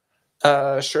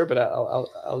 Sure, but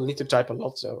I'll need to type a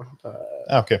lot. So.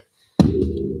 Okay.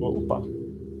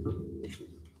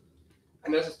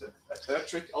 And there's a third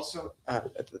trick also. A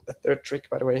third trick,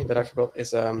 by the way, that I forgot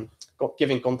is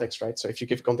giving context, right? So if you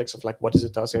give context of like what is the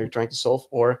task that you're trying to solve,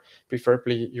 or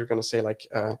preferably you're going to say like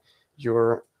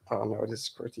you're. Oh no, this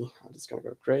is QWERTY. Oh, this is going to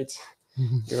go great.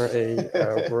 You're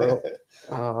a world.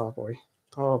 Oh boy.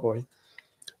 Oh boy.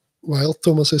 While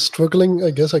Thomas is struggling,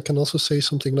 I guess I can also say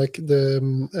something like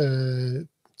the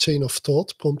chain of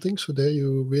thought prompting. So there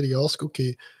you really ask,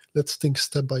 okay, let's think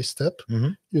step by step.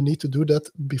 You need to do that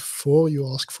before you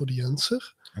ask for the answer,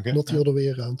 not the other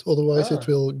way around. Otherwise, it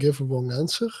will give a wrong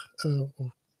answer,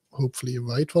 or hopefully a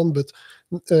right one. But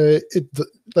it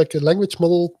like a language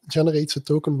model generates a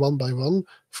token one by one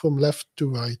from left to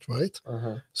right?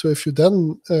 So if you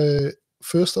then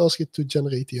first ask it to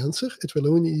generate the answer, it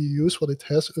will only use what it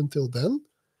has until then.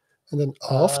 And then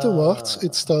afterwards,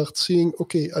 it starts seeing,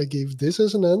 okay, I gave this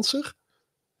as an answer.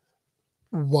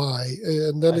 Why?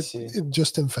 And then it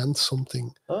just invents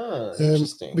something.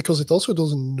 Interesting. Because it also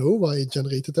doesn't know why it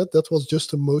generated that. That was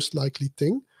just the most likely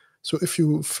thing. So if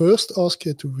you first ask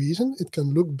it to reason, it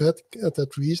can look back at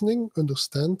that reasoning,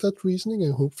 understand that reasoning,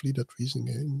 and hopefully that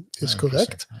reasoning is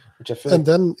correct. And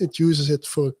then it uses it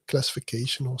for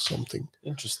classification or something.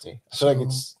 Interesting. So like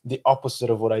it's the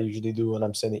opposite of what I usually do when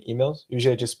I'm sending emails.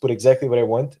 Usually I just put exactly what I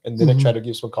want, and then I try to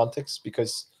give some context,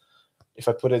 because if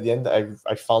I put it at the end,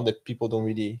 I found that people don't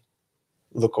really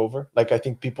look over. Like I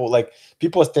think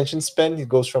people's attention span, it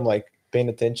goes from like paying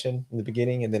attention in the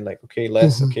beginning, and then like okay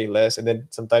less, and then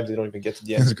sometimes they don't even get to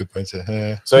the end. That's a good point.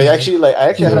 So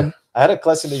I had a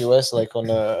class in the US like on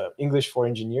English for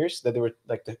engineers that they were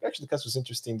like the class was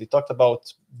interesting. They talked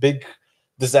about big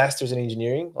disasters in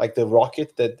engineering, like the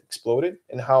rocket that exploded,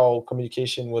 and how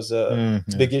communication was a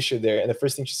big issue there. And the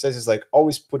first thing she says is like,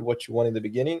 always put what you want in the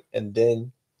beginning and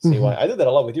then say why. I did that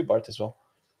a lot with you, Bart, as well,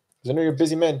 because I know you're a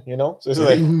busy man, you know. So it's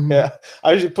like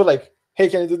I usually put like, hey,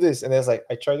 can you do this? And then it's like,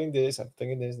 I tried doing this, I'm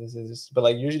thinking this. But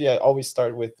like usually I always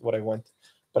start with what I want.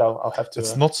 But I'll have to.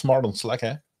 It's not smart on Slack,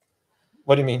 eh?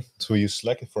 What do you mean? So you use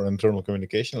Slack for internal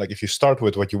communication. Like if you start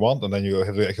with what you want and then you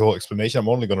have the whole explanation, I'm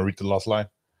only going to read the last line.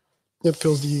 Yeah,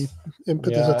 because the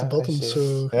input is at the bottom.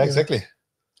 So yeah, exactly.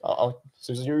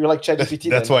 So you're like ChatGPT.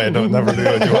 That's why I don't never do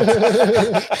what you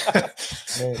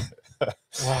want.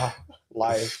 Wow,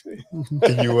 live.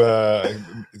 Can you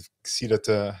see that?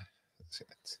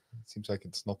 It seems like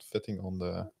it's not fitting on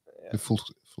the full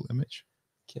image.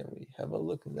 Can we have a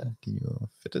look at that? Can you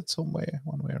fit it somewhere,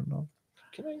 one way or another?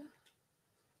 Can I?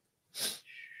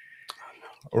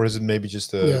 Or is it maybe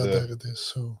just there it is.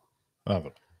 So.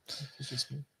 It's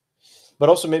just me. But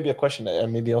also maybe a question,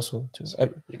 and maybe also to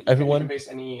everyone. Can you paste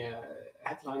any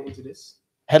headline into this?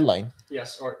 Headline?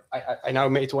 Yes, or I now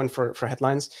made one for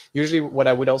headlines. Usually what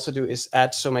I would also do is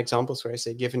add some examples where I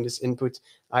say, given this input,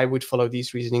 I would follow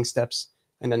these reasoning steps,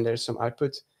 and then there's some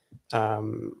output.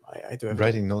 I do have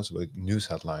writing notes about news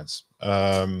headlines.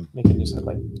 Make a news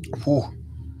headline.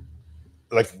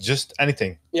 like just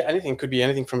anything. Yeah, anything could be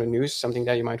anything from the news, something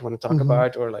that you might want to talk Mhm.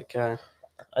 about, or like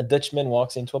A Dutchman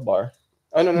walks into a bar.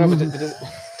 oh no, but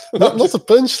Not the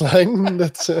punchline.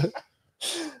 That's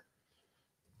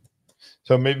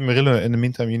So maybe Marilla, in the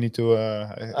meantime, you need to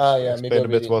yeah, maybe explain I'll a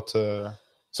read bit it. what.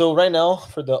 So right now,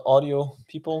 for the audio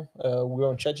people, we're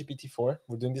on ChatGPT 4.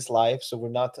 We're doing this live, so we're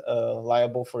not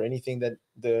liable for anything that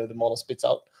the model spits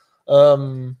out.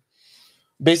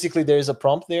 Basically, there is a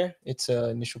prompt there. It's an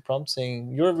initial prompt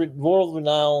saying, "You're a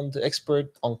world-renowned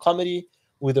expert on comedy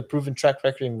with a proven track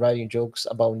record in writing jokes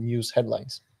about news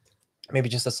headlines." Maybe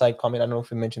just a side comment. I don't know if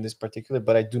we mentioned this particular,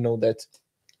 but I do know that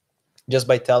just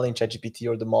by telling ChatGPT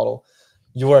or the model,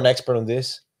 "You are an expert on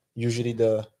this," usually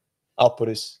the output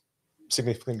is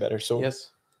significantly better. So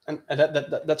yes, and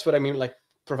that's what I mean, like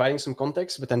providing some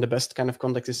context. But then the best kind of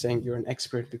context is saying you're an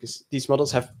expert, because these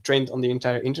models have trained on the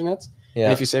entire internet. yeah,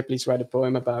 And if you say, please write a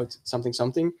poem about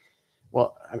something,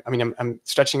 well, I mean, I'm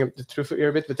stretching the truth here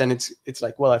a bit, but then it's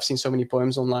like, well, I've seen so many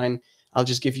poems online. I'll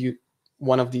just give you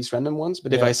one of these random ones.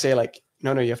 But if Yeah. I say like,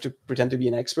 no, you have to pretend to be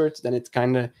an expert, then it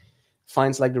kind of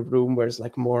finds like the room where it's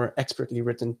like more expertly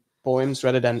written poems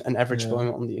rather than an average Yeah.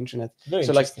 poem on the internet. very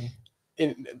So, like, interesting.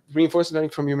 in reinforcement learning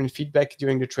from human feedback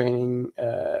during the training,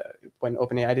 when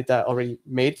OpenAI did that, already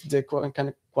made the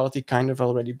quality kind of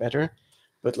already better.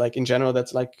 But like in general,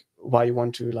 that's like why you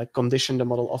want to like condition the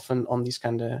model often on these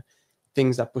kind of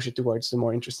things that push it towards the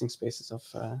more interesting spaces of.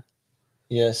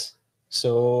 Yes.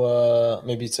 So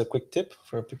maybe it's a quick tip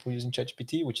for people using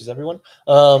ChatGPT, which is everyone.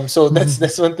 So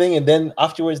that's one thing. And then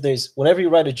afterwards, there's whenever you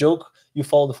write a joke, you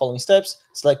follow the following steps: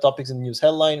 select topics in the news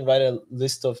headline, write a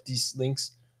list of these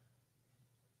links.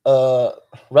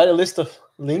 Write a list of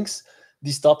links,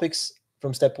 these topics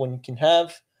from step 1 you can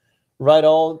have. Write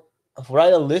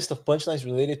a list of punchlines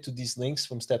related to these links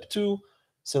from step 2.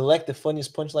 Select the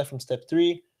funniest punchline from step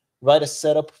 3. Write a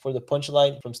setup for the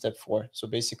punchline from step 4. So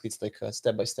basically, it's like a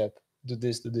step by step. Do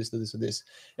this, do this, do this, do this.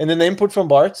 And then the input from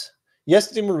Bart.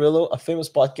 Yesterday, Murillo, a famous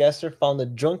podcaster, found a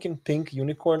drunken pink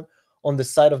unicorn on the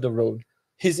side of the road.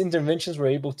 His interventions were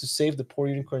able to save the poor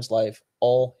unicorn's life.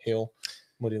 All hail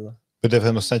Murillo. But if I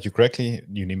understand you correctly,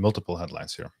 you need multiple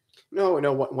headlines here. No,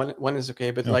 one is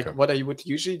okay. But like what I would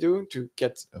usually do to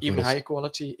get even higher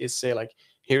quality is say like,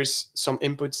 here's some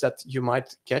inputs that you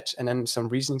might get, and then some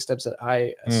reasoning steps that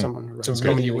I, as someone who writes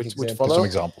comedy, would follow. Some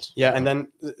examples. Yeah, and then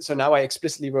so now I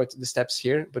explicitly wrote the steps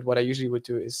here. But what I usually would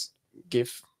do is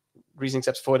give reasoning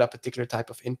steps for that particular type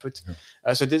of input.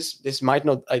 So this might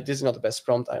not. This is not the best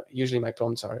prompt. Usually my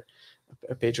prompts are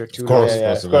a page or two. Of course,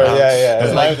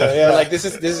 Like this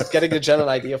is getting the general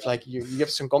idea of like you give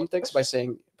some context by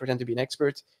saying pretend to be an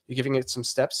expert. You're giving it some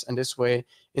steps, and this way,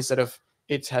 instead of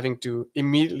it having to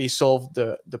immediately solve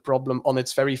the problem on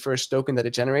its very first token that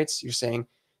it generates, you're saying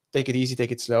take it easy,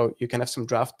 take it slow. You can have some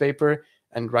draft paper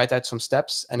and write out some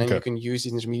steps, and then you can use the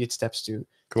intermediate steps to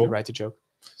write a joke.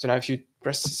 So now if you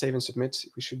press save and submit,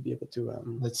 we should be able to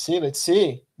Let's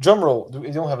see. Drum roll.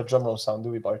 We don't have a drum roll sound, do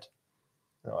we, Bart?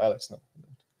 No, Alex, no.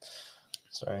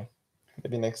 Sorry.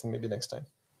 Maybe next time.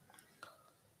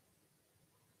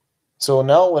 So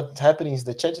now what's happening is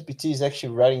the ChatGPT is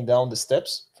actually writing down the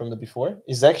steps from the before.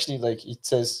 It's actually like it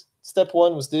says step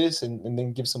 1 was this, and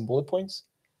then give some bullet points.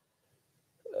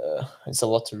 It's a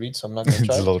lot to read, so I'm not going to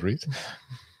try. It's a lot to read.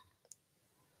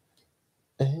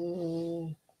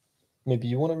 Maybe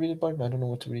you want to read it, Bart? I don't know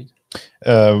what to read.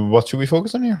 What should we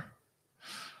focus on here?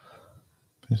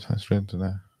 Straight into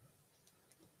that.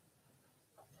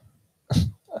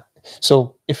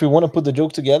 So if we want to put the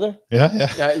joke together,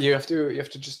 yeah, you have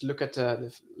to just look at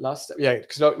the last step. Yeah,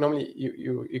 because normally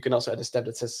you can also add a step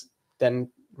that says then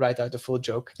write out the full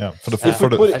joke. Yeah, for the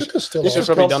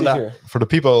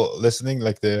people listening,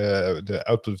 like the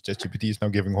output of ChatGPT is now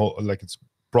giving it's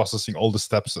processing all the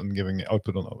steps and giving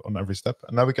output on every step,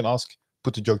 and now we can ask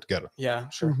put the joke together. Yeah,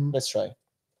 sure. Let's try.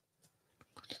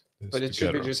 But it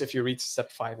should be just if you read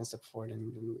step 5 and step 4,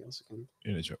 then we also can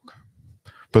in a joke.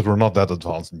 But we're not that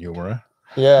advanced in humor, eh?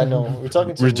 Yeah, no, we're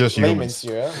talking to just layman's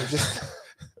here. We're just...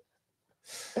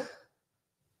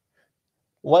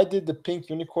 Why did the pink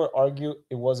unicorn argue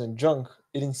it wasn't drunk?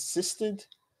 It insisted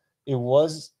it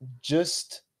was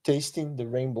just tasting the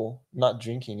rainbow, not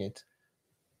drinking it.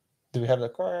 Do we have the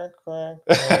quack, quack,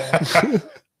 quack?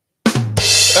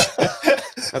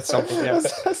 That's something, yeah.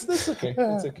 That's okay.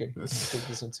 That's okay. Let's take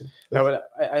this one too. No, but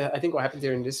I think what happened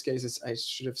here in this case is I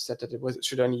should have said that it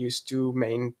should only use 2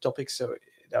 main topics. So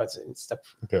that was in step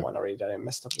 1 already that I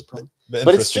messed up the problem.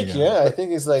 But it's tricky, yeah. I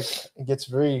think it's like it gets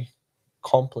very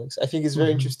complex. I think it's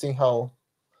very interesting how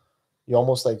you're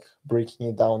almost like breaking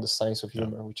it down the science of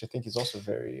humor, which I think is also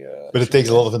very. But it takes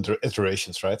a lot of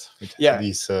iterations, right? With Yeah.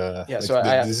 These, Yeah, like so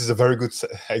I- this is a very good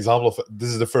example of this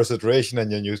is the first iteration,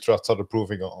 and then you start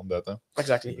improving on that. Huh?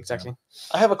 Exactly.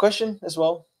 I have a question as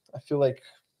well. I feel like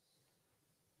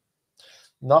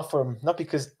not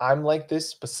because I'm like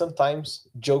this, but sometimes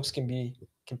jokes can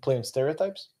play on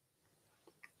stereotypes.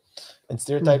 And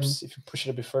stereotypes, if you push it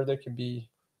a bit further, can be.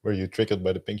 Were you triggered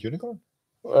by the pink unicorn?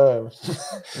 No,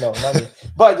 not me.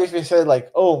 But if you said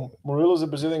like, "Oh, Murilo's a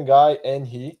Brazilian guy," and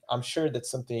I'm sure that's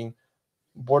something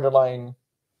borderline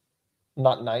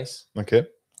not nice. Okay,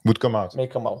 would come out. May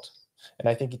come out, and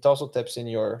I think it also taps in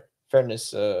your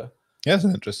fairness. Yeah, it's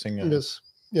an interesting. Yes,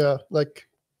 yeah, like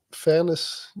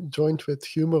fairness joined with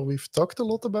humor. We've talked a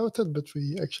lot about it, but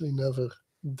we actually never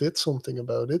did something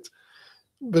about it.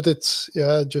 But it's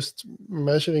just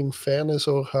measuring fairness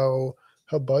or how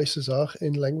biases are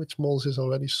in language models is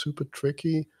already super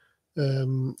tricky,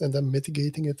 and then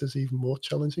mitigating it is even more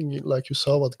challenging. Like you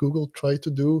saw what Google tried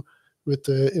to do with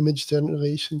the image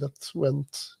generation, that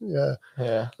went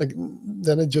like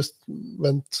then it just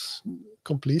went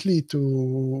completely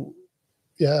to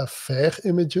fair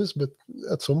images, but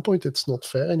at some point it's not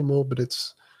fair anymore, but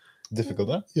it's difficult,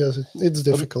 huh? Yes, it's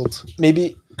difficult.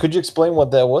 Maybe could you explain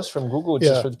what that was from Google,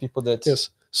 just for the people that...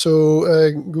 Yes, so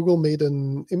Google made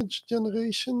an image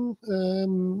generation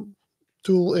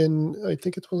tool in, I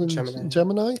think it was in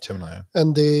Gemini.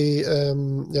 And they,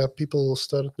 people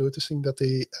started noticing that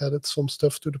they added some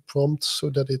stuff to the prompt so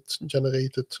that it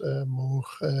generated more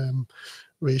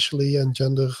racially and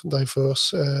gender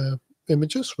diverse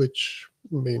images, which,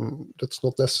 I mean, that's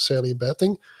not necessarily a bad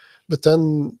thing. But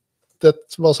then that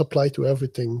was applied to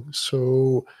everything.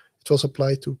 So it was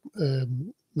applied to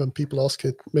when people ask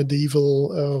it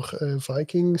medieval or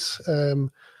Vikings,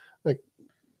 like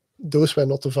those were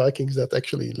not the Vikings that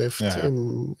actually lived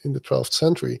in the 12th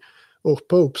century. Or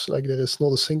popes, like there is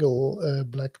not a single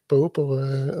black pope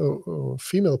or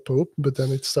female pope, but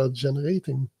then it starts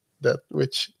generating that,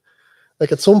 which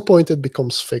like at some point it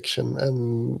becomes fiction,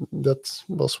 and that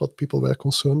was what people were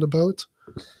concerned about.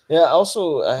 Yeah,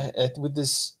 also with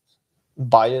this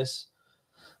bias,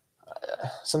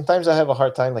 sometimes I have a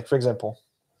hard time, like for example,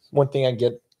 one thing I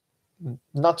get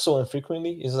not so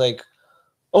infrequently is like,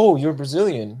 oh, you're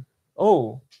Brazilian,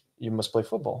 oh, you must play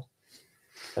football,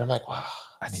 and I'm like, wow,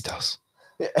 and he does.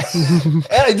 And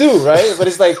I do, right? But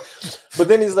it's like, but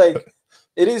then it's like,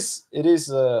 it is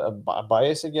a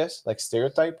bias, I guess, like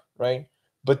stereotype, right?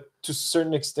 But to a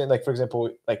certain extent, like for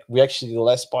example, like we actually, the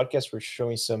last podcast, we're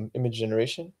showing some image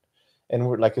generation, and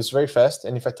we're like, it's very fast.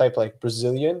 And if I type like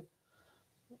Brazilian,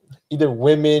 either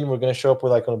women, we're gonna show up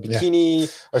with like on a bikini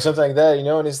or something like that, you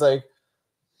know. And it's like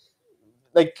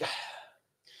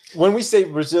when we say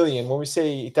Brazilian, when we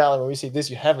say Italian, when we say this,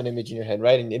 you have an image in your head,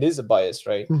 right? And it is a bias,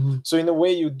 right? Mm-hmm. So in a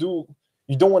way, you don't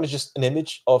want to just an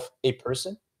image of a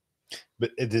person,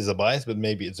 but it is a bias. But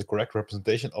maybe it's a correct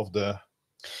representation of the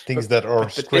things that are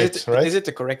straight, right? Is it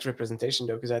the correct representation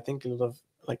though? Because I think a lot of,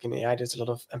 like in AI, there's a lot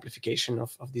of amplification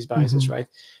of these biases, right?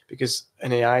 Because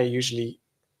an AI usually,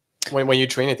 when you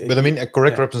train it, but I mean a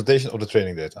correct representation of the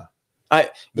training data.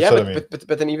 But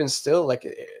then even still, like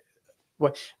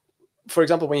what, for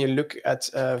example, when you look at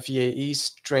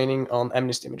VAE's training on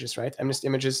MNIST images, right? MNIST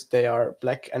images, they are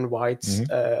black and white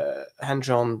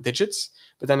hand-drawn digits.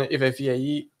 But then if a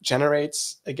VAE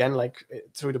generates, again, like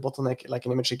through the bottleneck, like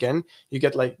an image again, you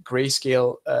get like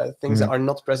grayscale things that are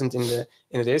not present in the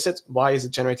data set. Why is it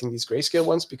generating these grayscale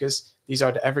ones? Because these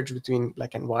are the average between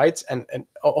black and white. And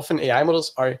often AI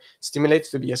models are stimulated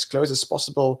to be as close as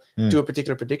possible to a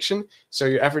particular prediction. So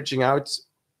you're averaging out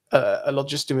a lot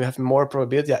just to have more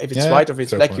probability. If it's white or if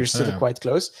it's black, you're still quite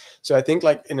close. So I think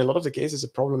like in a lot of the cases, the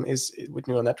problem is with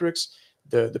neural networks,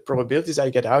 the probabilities I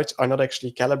get out are not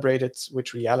actually calibrated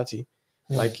with reality.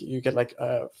 Like you get like,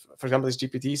 for example, this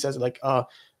GPT says like,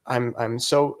 I'm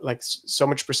so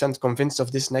much percent convinced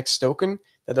of this next token.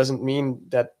 That doesn't mean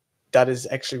that is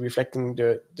actually reflecting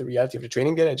the reality of the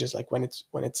training data. Just like when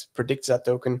it predicts that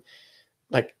token,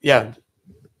 like,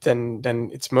 then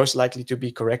it's most likely to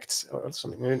be correct or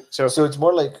something. So it's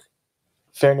more like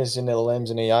fairness in LLMs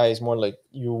and AI is more like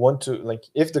you want to, like,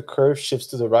 if the curve shifts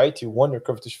to the right, you want the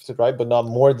curve to shift to the right, but not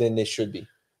more than it should be,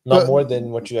 not more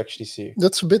than what you actually see.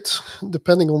 That's a bit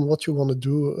depending on what you want to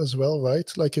do as well,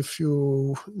 right? Like if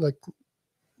you, like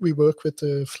we work with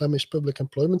the Flemish Public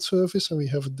Employment Service and we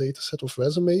have a data set of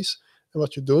resumes, and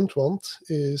what you don't want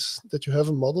is that you have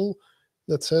a model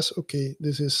that says, okay,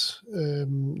 this is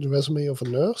the resume of a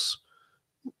nurse,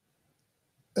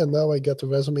 and now I get the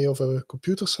resume of a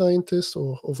computer scientist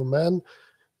or of a man,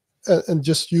 and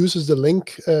just uses the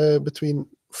link between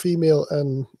female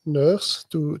and nurse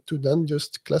to then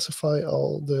just classify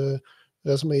all the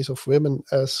resumes of women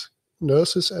as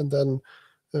nurses and then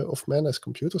of men as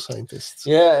computer scientists.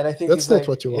 Yeah, and I think that's it's not like,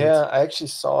 what you want. Yeah, I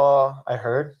actually I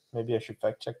heard, maybe I should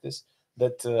fact check this,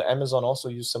 that Amazon also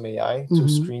used some AI to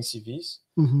screen CVs,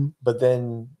 but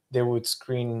then they would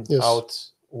screen out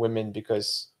women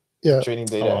because training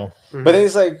data. But then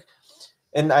it's like,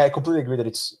 and I completely agree that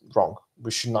it's wrong.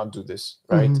 We should not do this,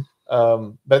 right?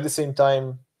 But at the same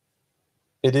time,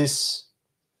 it is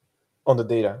on the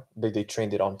data that they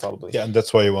trained it on, probably. Yeah, and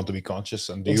that's why you want to be conscious,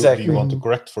 and do you want to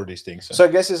correct for these things? So I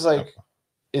guess it's like,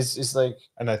 it's like,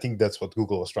 and I think that's what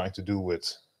Google was trying to do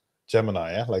with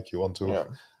Gemini. Yeah, like you want to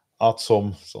add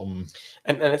some.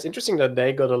 And it's interesting that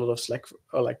they got a lot of slack,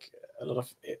 or like a lot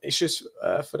of issues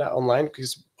for that online,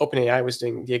 because OpenAI was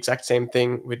doing the exact same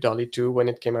thing with DALL-E 2 when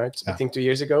it came out, I think 2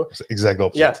 years ago. It's exact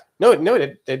opposite. Yeah, no,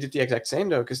 they did the exact same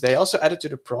though, because they also added to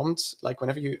the prompt, like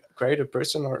whenever you create a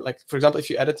person, or like, for example, if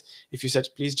you said,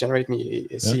 please generate me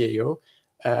a CAO,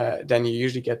 then you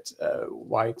usually get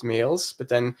white males, but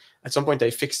then at some point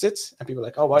they fixed it, and people were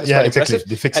like, oh, wow, that's quite impressive.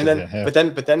 They fixed and then, it,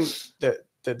 but then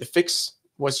the fix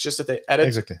was just that they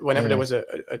added whenever there was a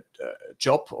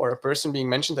job or a person being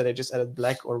mentioned, that they just added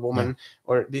black or woman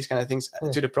or these kind of things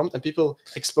to the prompt, and people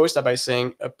exposed that by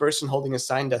saying a person holding a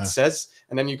sign that says,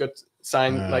 and then you got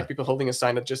sign like people holding a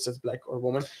sign that just says black or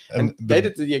woman, and they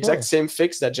did the exact same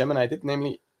fix that Gemini did,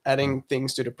 namely adding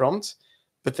things to the prompt.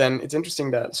 But then it's interesting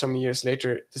that so many years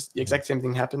later, the exact same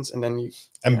thing happens, and then you.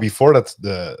 And before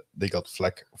that, they got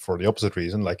flack for the opposite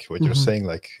reason, like what you're saying.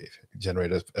 Like, if you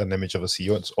generate an image of a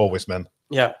CEO, it's always men.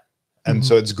 Yeah. And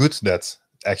so it's good that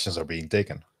actions are being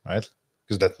taken, right?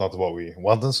 Because that's not what we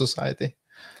want in society.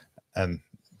 And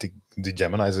the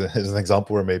Gemini is an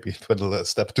example where maybe it went a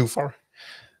step too far.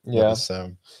 Yeah.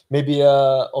 Maybe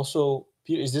also.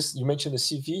 Pieter, is this, you mentioned the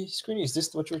CV screening? Is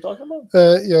this what you were talking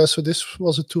about? Yeah, so this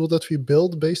was a tool that we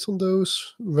built based on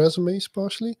those resumes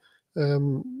partially,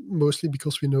 mostly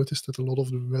because we noticed that a lot of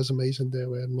the resumes in there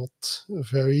were not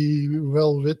very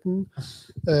well written.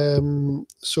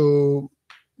 So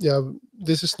yeah,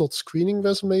 this is not screening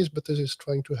resumes, but this is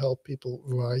trying to help people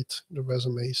write the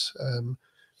resumes.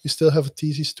 We still have a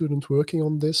thesis student working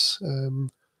on this,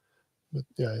 but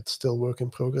yeah, it's still work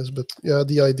in progress. But yeah,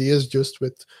 the idea is just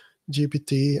with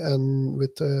GPT and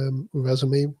with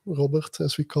resume Robert,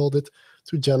 as we called it,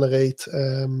 to generate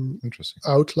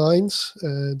outlines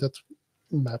that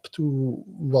map to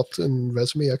what a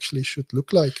resume actually should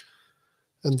look like,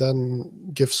 and then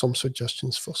give some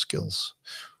suggestions for skills.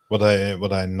 What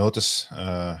I notice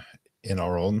in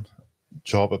our own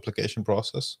job application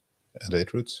process at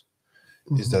 8roots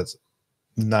is that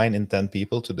 9 in 10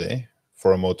 people today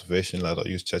for a motivation letter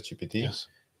use ChatGPT,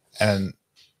 and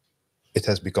it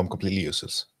has become completely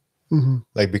useless.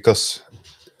 Like, because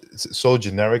it's so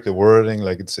generic, the wording,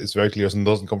 like it's very clear and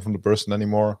doesn't come from the person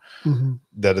anymore,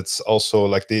 that it's also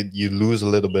like you lose a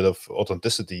little bit of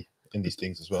authenticity in these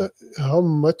things as well. How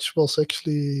much was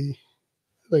actually,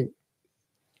 like,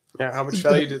 how much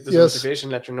value does a motivation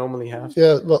letter normally have?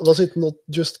 Yeah, was it not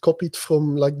just copied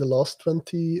from like the last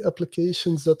 20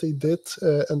 applications that they did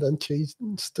and then changed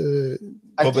the...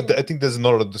 I think there's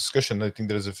another discussion. I think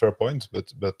there is a fair point,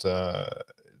 but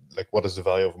like, what is the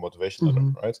value of a motivation letter,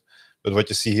 right? But what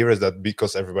you see here is that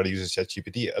because everybody uses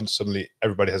ChatGPT, and suddenly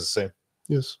everybody has the same.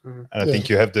 Yes. And I think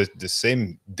you have the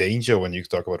same danger when you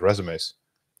talk about resumes,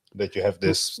 that you have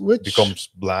this becomes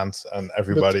bland and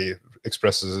everybody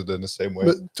expresses it in the same way.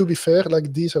 But to be fair,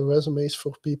 like, these are resumes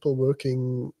for people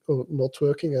working or not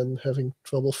working and having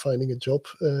trouble finding a job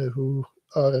who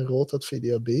are enrolled at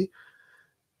VDAB.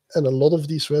 And a lot of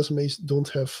these resumes don't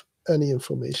have any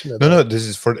information at all. No, this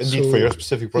is for your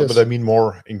specific problem, but I mean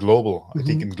more in global. I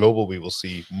think in global we will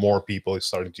see more people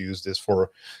starting to use this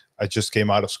for, I just came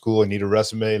out of school, I need a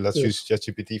resume, let's use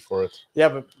ChatGPT for it.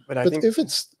 Yeah, but I think if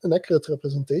it's an accurate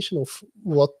representation of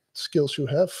what skills you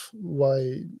have,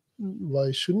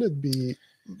 why shouldn't it be?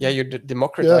 Yeah, you're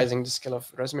democratizing the skill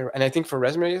of resume. And I think for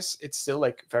resumes, it's still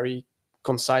like very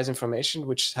concise information,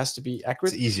 which has to be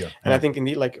accurate. It's easier. And I think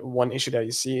indeed, like, one issue that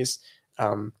you see is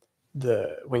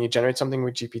when you generate something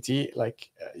with GPT, like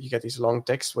you get these long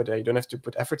texts where you don't have to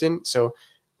put effort in. So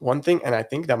one thing, and I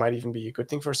think that might even be a good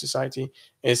thing for society,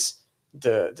 is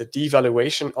the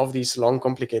devaluation of these long,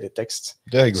 complicated texts.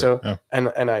 Yeah, I agree. So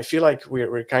and I feel like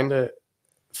we're kind of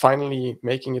finally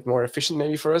making it more efficient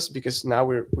maybe for us, because now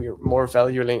we're more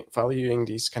valuing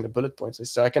these kind of bullet points.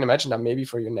 So I can imagine that maybe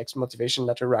for your next motivation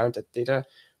letter round at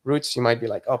Dataroots, you might be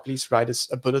like, oh, please write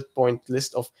us a bullet point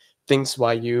list of things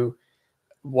why you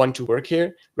want to work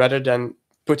here, rather than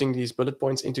putting these bullet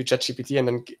points into ChatGPT and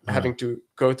then having to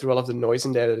go through all of the noise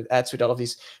in there that it adds with all of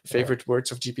these favorite words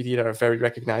of GPT that are very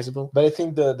recognizable. But I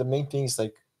think the main thing is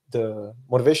like the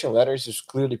motivational letters is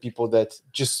clearly people that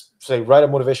just say, write a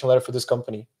motivational letter for this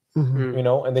company, you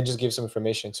know, and then just give some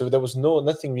information. So there was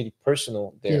nothing really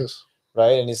personal there,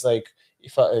 right? And it's like,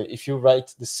 if you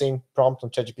write the same prompt on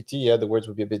ChatGPT, the words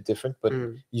would be a bit different, but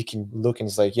you can look and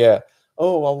it's like,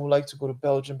 oh, I would like to go to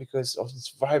Belgium because of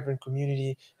this vibrant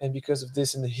community and because of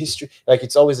this and the history. Like,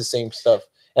 it's always the same stuff.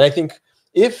 And I think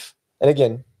and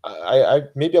again, I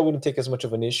maybe I wouldn't take as much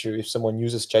of an issue if someone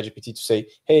uses ChatGPT to say,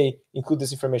 hey, include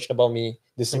this information about me.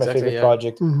 This is my favorite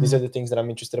project. These are the things that I'm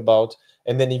interested about.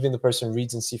 And then even the person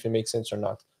reads and see if it makes sense or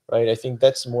not, right? I think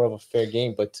that's more of a fair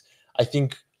game. But I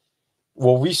think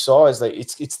what we saw is like,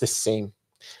 it's the same.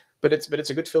 But it's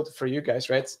a good filter for you guys,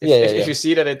 right? If you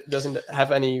see that it doesn't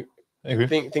have any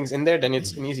things in there, then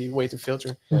it's an easy way to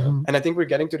filter. And I think we're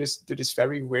getting to this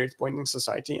very weird point in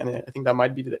society, and I think that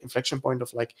might be the inflection point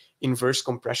of like inverse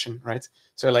compression, right?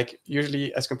 So like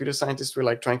usually as computer scientists, we're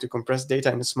like trying to compress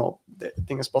data in a small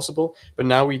thing as possible, but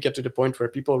now we get to the point where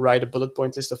people write a bullet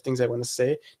point list of things they want to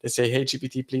say. They say, hey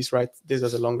GPT, please write this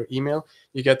as a longer email.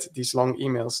 You get these long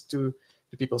emails to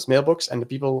the people's mailbox, and the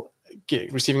people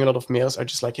receiving a lot of mails are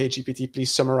just like, hey GPT,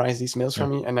 please summarize these mails for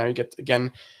me. And now you get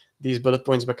again these bullet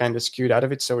points, but kind of skewed out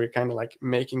of it. So we're kind of like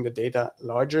making the data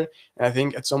larger. And I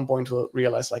think at some point we'll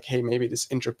realize like, hey, maybe this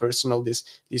interpersonal,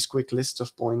 these quick lists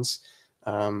of points,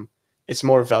 it's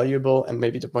more valuable. And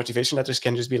maybe the motivation letters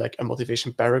can just be like a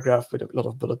motivation paragraph with a lot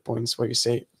of bullet points where you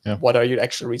say, what are your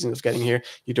actual reasons of getting here?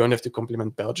 You don't have to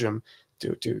compliment Belgium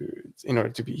in order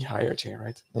to be hired here,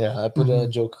 right? Yeah, I put a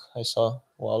joke I saw a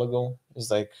while ago. It's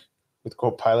like with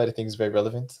Copilot, I think it's very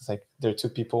relevant. It's like there are two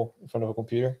people in front of a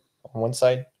computer on one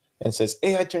side, and it says,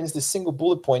 AI turns this single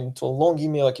bullet point into a long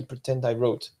email I can pretend I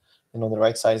wrote. And on the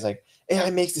right side is like,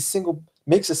 AI makes a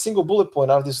single bullet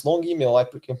point out of this long email I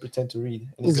can pretend to read.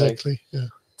 And it's exactly. Like,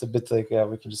 it's a bit like,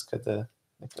 we can just cut the...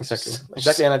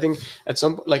 Exactly. And I think at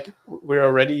some like we're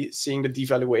already seeing the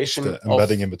devaluation the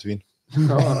embedding in between.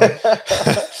 No.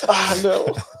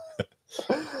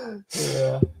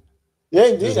 Yeah,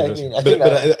 indeed. I mean,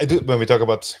 I do, when we talk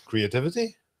about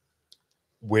creativity,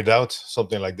 without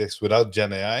something like this, without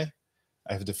Gen AI,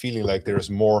 I have the feeling like there is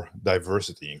more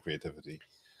diversity in creativity.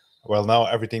 Well, now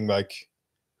everything like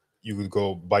you would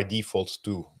go by default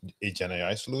to a Gen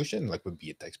AI solution, like would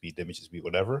be a text, be it images, be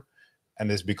whatever, and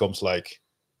this becomes like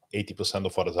 80%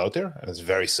 of what is out there, and it's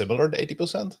very similar to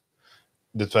 80%.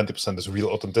 The 20% is real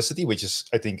authenticity, which is,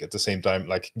 I think, at the same time,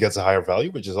 like gets a higher value,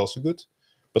 which is also good.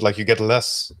 But like you get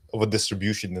less of a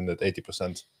distribution in that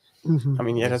 80%. I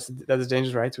mean, that's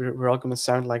dangerous, right? We're all going to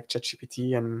sound like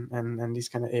ChatGPT and these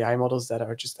kind of AI models that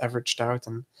are just averaged out.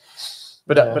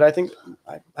 But I think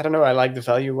I don't know. I like the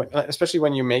value, especially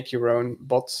when you make your own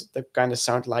bots that kind of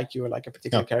sound like you or like a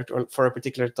particular character or for a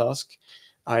particular task.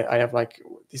 I have like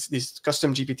these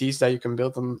custom GPTs that you can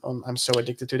build on. I'm so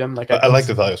addicted to them. Like I like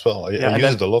the value as well. I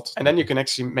use it a lot. And then you can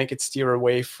actually make it steer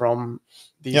away from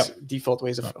these default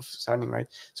ways of sounding, right?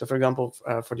 So for example,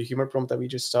 for the humor prompt that we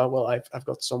just saw, well, I've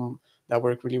got some that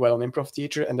work really well on Improv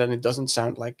Teacher, and then it doesn't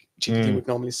sound like GPT would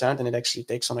normally sound, and it actually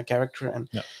takes on a character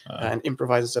and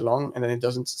improvises along, and then it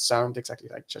doesn't sound exactly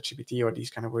like ChatGPT or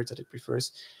these kind of words that it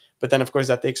prefers. But then of course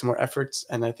that takes more effort,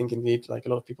 and I think indeed like a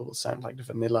lot of people will sound like the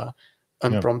vanilla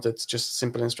unprompted, just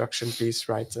simple instruction, please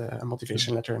write a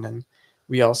motivation letter, and then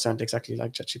we all sound exactly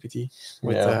like ChatGPT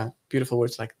with beautiful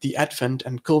words like the advent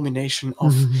and culmination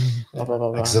of blah, blah,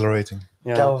 blah, blah. Exhilarating.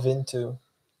 Calvin too.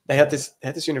 They had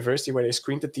this university where they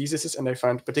screened the theses and they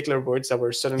found particular words that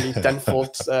were suddenly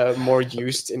tenfold more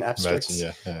used in abstracts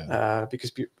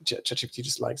because ChatGPT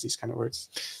just likes these kind of words.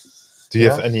 Do you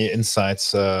have any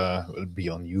insights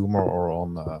beyond humor or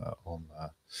on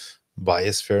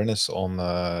bias fairness on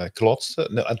Claude's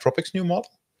Anthropic's new model,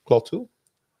 Claude 2?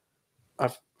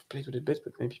 I've played with it a bit,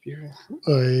 but maybe Pieter.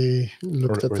 I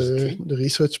looked at the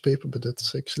research paper, but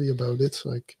that's actually about it.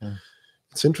 Like,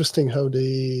 it's interesting how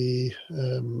they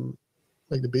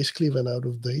they basically ran out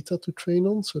of data to train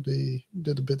on, so they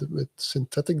did a bit with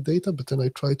synthetic data. But then I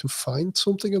tried to find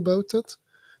something about that.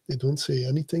 They don't say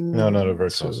anything. No, they're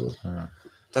very close.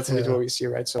 That's indeed what we see,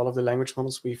 right? So all of the language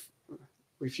models we've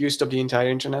used up the entire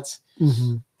internet,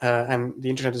 and the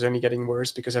internet is only getting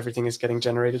worse because everything is getting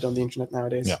generated on the internet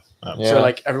nowadays. So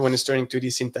like everyone is turning to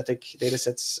these synthetic data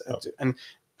sets, and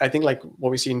I think like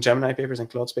what we see in Gemini papers and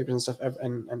Claude's papers and stuff,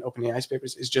 and OpenAI's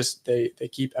papers is just they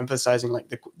keep emphasizing like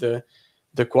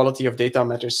the quality of data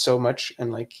matters so much,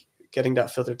 and like getting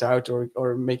that filtered out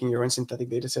or making your own synthetic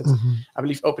data sets. I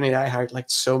believe OpenAI hired like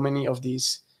so many of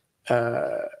these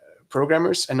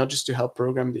programmers, and not just to help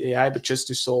program the AI, but just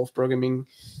to solve programming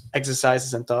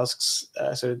exercises and tasks,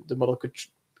 so the model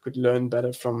could learn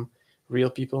better from real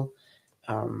people.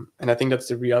 And I think that's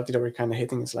the reality that we're kind of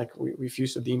hitting. It's like we've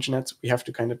used the internet. We have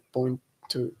to kind of point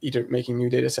to either making new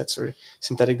data sets or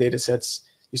synthetic data sets.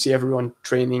 You see everyone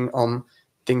training on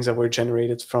things that were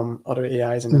generated from other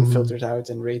AIs and then filtered out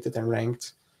and rated and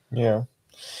ranked. Yeah.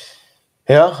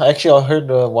 Yeah, actually, I heard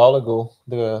a while ago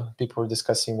the people were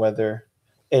discussing whether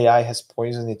AI has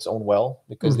poisoned its own well,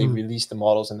 because they released the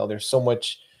models and now there's so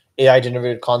much AI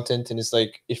generated content, and it's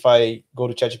like if I go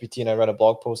to ChatGPT and I write a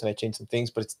blog post and I change some things,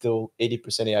 but it's still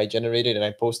 80% AI generated and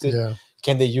I post it,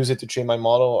 can they use it to train my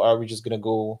model, or are we just gonna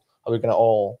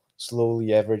all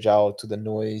slowly average out to the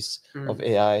noise of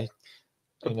AI?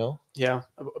 You know? Yeah,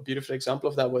 a beautiful example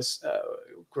of that was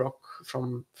Grok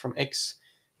from X.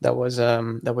 That was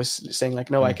saying like,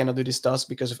 no, I cannot do this task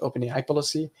because of OpenAI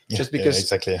policy, just because. Yeah,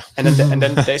 exactly. And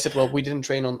then they said, well, we didn't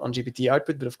train on GPT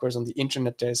output, but of course on the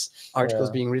internet there's articles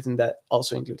being written that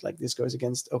also include like this goes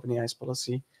against OpenAI's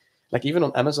policy. Like even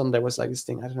on Amazon there was like this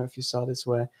thing, I don't know if you saw this,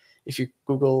 where if you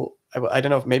Google, I don't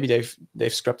know if maybe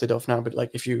they've scrubbed it off now, but like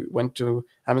if you went to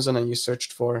Amazon and you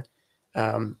searched for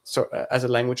as a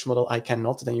language model I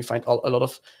cannot, then you find a lot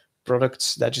of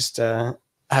products that just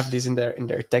have this in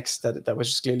their text that was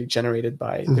just clearly generated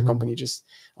by the company, just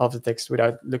of the text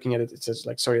without looking at it. It says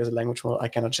like, sorry, as a language model I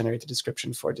cannot generate a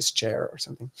description for this chair or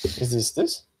something. Is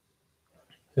this?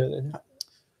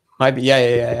 Might be.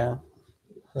 Yeah.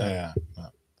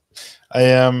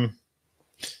 I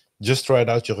just tried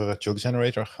out your joke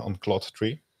generator on Claude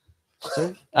 3.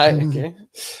 Okay.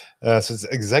 So it's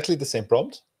exactly the same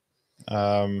prompt.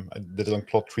 I did it on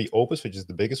Claude 3 Opus, which is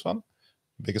the biggest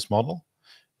model.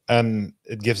 And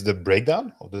it gives the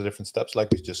breakdown of the different steps, like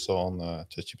we just saw on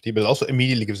ChatGPT, but it also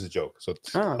immediately gives a joke. So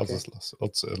it's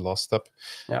the last step.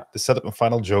 Yeah. The setup and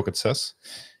final joke, it says,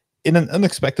 in an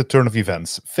unexpected turn of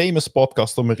events, famous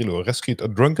podcaster Murillo rescued a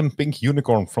drunken pink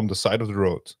unicorn from the side of the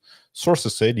road.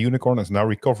 Sources say the unicorn is now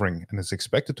recovering and is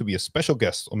expected to be a special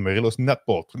guest on Murillo's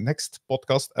next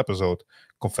podcast episode,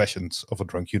 Confessions of a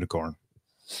Drunk Unicorn.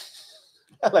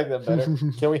 I like that better.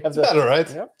 Can we have that? Better,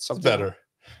 right? Yeah, it's better.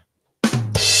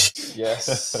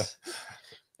 Yes.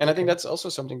 And I think that's also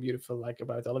something beautiful, like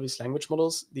about all of these language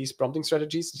models, these prompting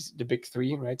strategies, the big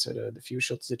three, right? So the few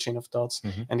shots, the chain of thoughts,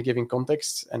 and the giving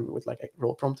context, and with like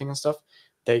role prompting and stuff,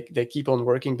 they keep on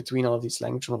working between all of these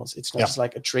language models. It's not just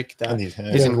like a trick that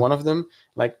is in one of them.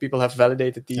 Like people have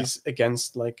validated these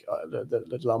against like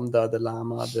the Lambda, the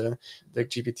Llama, the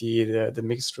GPT, the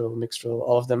Mixtral,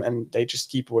 all of them, and they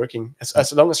just keep working.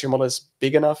 As long as your model is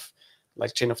big enough,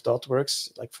 like chain of thought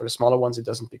works. Like for the smaller ones, it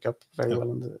doesn't pick up very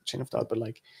well on the chain of thought, but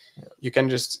like you can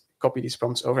just copy these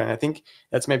prompts over. And I think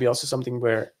that's maybe also something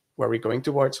where we're going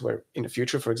towards, where in the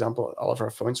future, for example, all of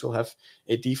our phones will have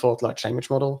a default large language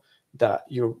model that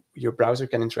your browser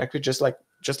can interact with, just like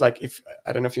if,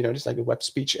 I don't know if you noticed, like the web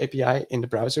speech API in the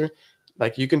browser,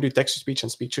 like you can do text to speech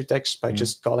and speech to text by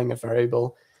just calling a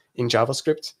variable in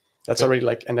JavaScript. That's already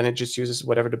like, and then it just uses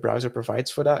whatever the browser provides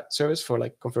for that service for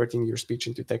like converting your speech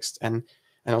into text and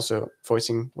also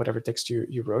voicing whatever text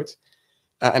you wrote.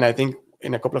 And I think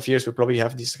in a couple of years, we'll probably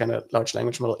have these kind of large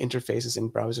language model interfaces in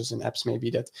browsers and apps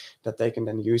maybe that they can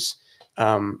then use.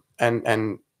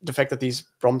 And the fact that these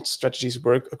prompt strategies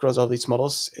work across all these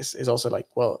models is also like,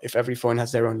 well, if every phone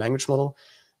has their own language model,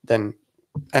 then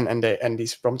and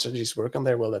these prompt strategies work on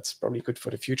there, well, that's probably good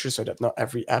for the future, so that not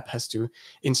every app has to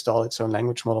install its own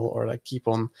language model or like keep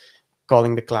on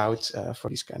calling the cloud for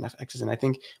these kind of access. And I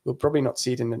think we'll probably not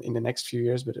see it in the next few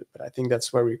years, but I think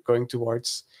that's where we're going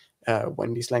towards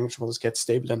when these language models get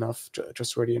stable enough,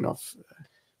 trustworthy enough,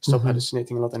 stop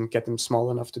hallucinating a lot, and get them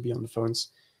small enough to be on the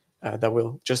phones. That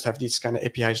will just have these kind of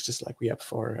APIs, just like we have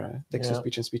for text to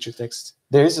speech and speech to text.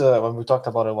 There is when we talked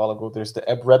about it a while ago, there's the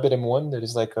Rabbit M1 that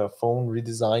is like a phone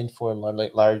redesigned for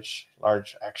like large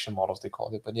action models, they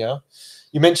called it. But yeah,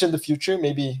 you mentioned the future.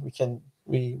 Maybe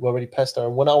we already passed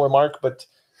our 1 hour mark, but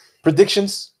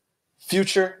predictions,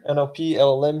 future NLP,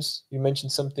 LLMs. You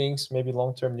mentioned some things, maybe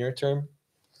long term, near term.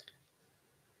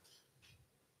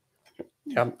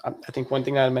 Yeah, I think one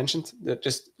thing I mentioned, that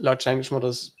just large language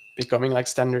models becoming like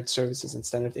standard services and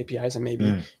standard APIs, and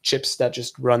maybe chips that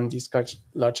just run these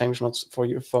large language models for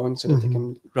your phone so that they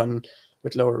can run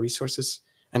with lower resources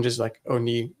and just like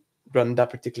only run that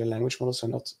particular language model. So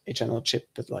not HTML chip,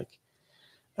 but like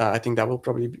I think that will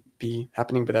probably be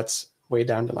happening, but that's way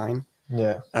down the line.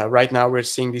 Yeah. Right now we're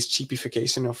seeing this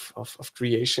cheapification of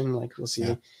creation. Like we'll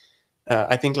see.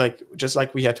 I think like just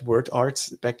like we had word art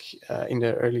back in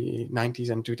the early 90s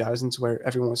and 2000s, where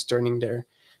everyone was turning their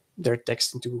their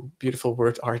text into beautiful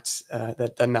word art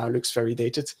that now looks very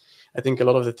dated. I think a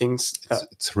lot of the things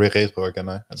it's retro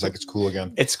again. It's like it's cool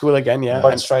again. It's cool again, yeah.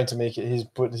 Bart's trying to make it.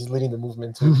 He's leading the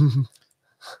movement to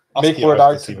make ASCII word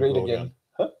art is great cool again.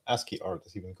 Huh? ASCII art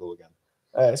is even cool again.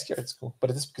 ASCII art is cool, but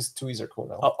it is because TUIs are cool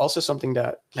now. Also, something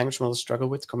that language models struggle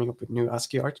with, coming up with new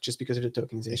ASCII art, just because of the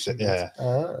tokenization. Yeah.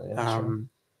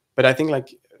 But I think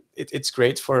like it's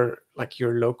great for like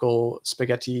your local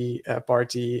spaghetti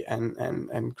party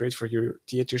and great for your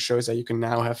theater shows that you can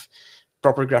now have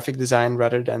proper graphic design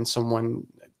rather than someone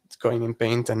going in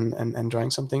paint and drawing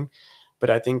something. But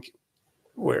I think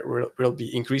we'll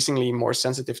be increasingly more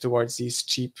sensitive towards these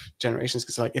cheap generations,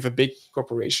 because like if a big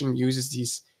corporation uses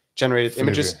these generated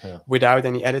images without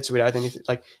any edits, without anything,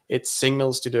 like it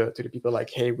signals to the people like,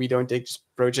 hey, we don't take this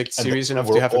project serious enough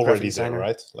to have a graphic designer,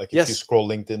 right? Like if you scroll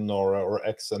LinkedIn or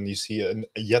X and you see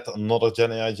yet another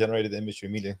AI generated image, you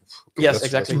immediately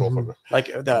exactly. Like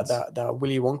the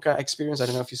Willy Wonka experience. I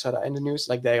don't know if you saw that in the news.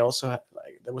 Like they also had,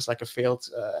 like there was like a failed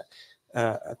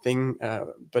thing,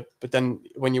 but then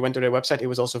when you went to their website, it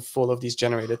was also full of these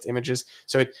generated images.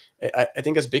 So I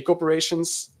think as big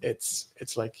corporations, it's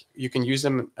like you can use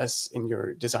them as in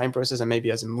your design process and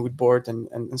maybe as a mood board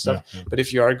and stuff. Yeah. But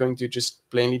if you are going to just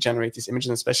plainly generate these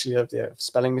images, especially if they have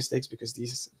spelling mistakes, because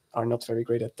these are not very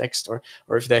great at text, or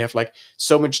if they have like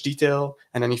so much detail,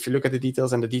 and then if you look at the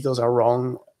details and the details are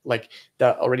wrong, like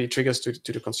that already triggers to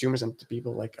the consumers and to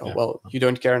people like, oh, well, you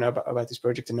don't care about this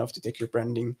project enough to take your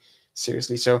branding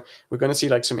seriously. So we're going to see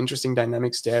like some interesting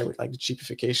dynamics there with like the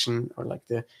cheapification or like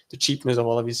the cheapness of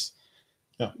all of these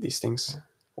things.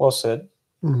 Well said.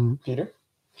 Pieter?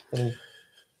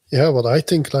 Yeah, what I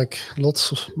think, like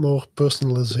lots more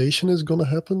personalization is going to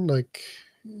happen. Like,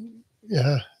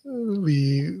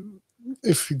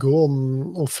 if you go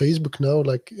on Facebook now,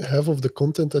 like half of the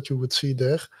content that you would see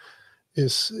there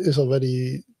is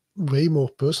already way more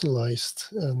personalized,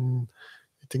 and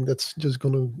I think that's just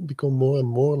going to become more and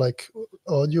more like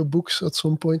audiobooks at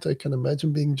some point. I can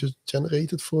imagine being just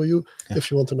generated for you.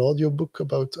 If you want an audiobook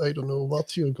about I don't know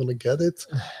what, you're going to get it.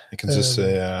 You can just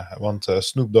say I want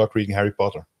Snoop Dogg reading Harry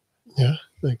Potter. Yeah,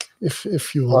 like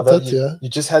if you want that, you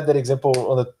just had that example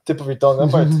on the tip of your tongue.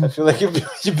 I feel like you've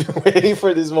been waiting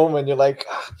for this moment. You're like,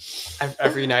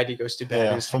 every night he goes to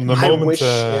bed. And from the moment,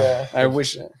 I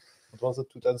wish. What was it?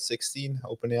 2016.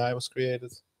 OpenAI was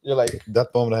created. You're like,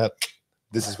 that moment I had.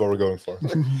 This is what we're going for.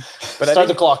 But start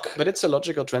the clock. But it's a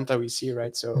logical trend that we see,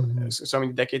 right? So, so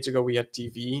many decades ago, we had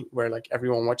TV where like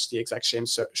everyone watched the exact same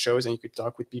shows, and you could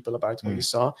talk with people about what you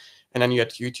saw. And then you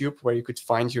had YouTube where you could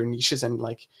find your niches and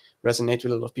like resonate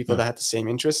with a lot of people that had the same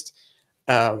interest.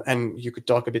 And you could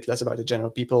talk a bit less about the general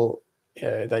people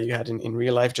that you had in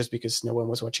real life, just because no one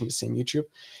was watching the same YouTube.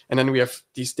 And then we have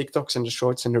these TikToks and the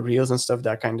shorts and the reels and stuff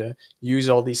that kind of use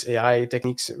all these AI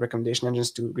techniques, recommendation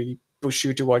engines, to really push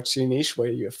you towards your niche, where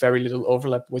you have very little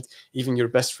overlap with even your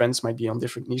best friends might be on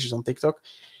different niches on TikTok.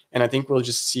 And I think we'll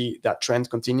just see that trend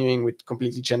continuing with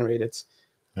completely generated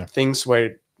things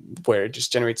where it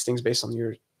just generates things based on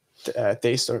your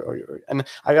taste or and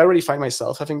I already find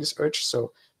myself having this urge.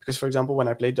 So because, for example, when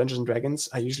I play Dungeons and Dragons,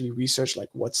 I usually research like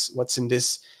what's in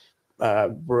this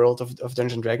world of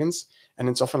Dungeons and Dragons, and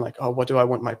it's often like, oh, what do I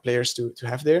want my players to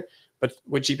have there? But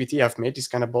with GPT, I've made these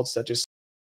kind of bots that just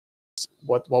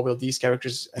what will these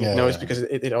characters, and it knows because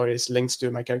it already is linked to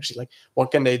my characters, like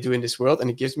what can they do in this world, and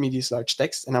it gives me these large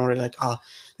text, and I'm already like,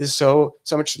 this is so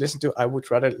much to listen to. I would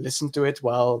rather listen to it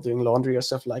while doing laundry or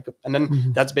stuff like. And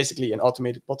then that's basically an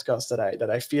automated podcast that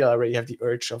I feel I already have the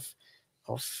urge of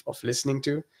listening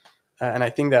to. And I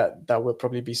think that will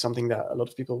probably be something that a lot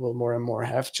of people will more and more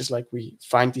have, just like we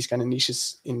find these kind of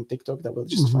niches in TikTok, that will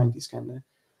just find these kind of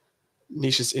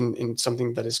niches in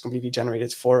something that is completely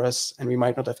generated for us, and we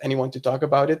might not have anyone to talk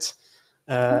about it.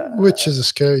 Which is a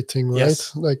scary thing, right?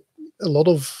 Yes. Like a lot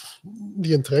of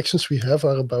the interactions we have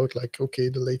are about like, okay,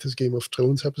 the latest Game of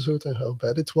Thrones episode and how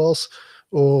bad it was,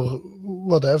 or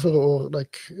whatever, or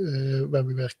like when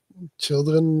we were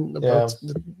children about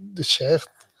the shared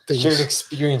things. Shared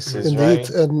experiences, indeed. right?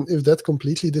 And if that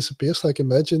completely disappears, like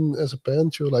imagine as a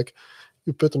parent, you're like,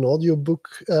 you put an audiobook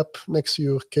app next to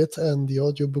your kid, and the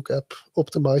audiobook app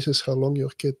optimizes how long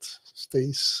your kid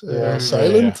stays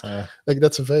silent. Like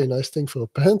that's a very nice thing for a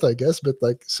parent, I guess, but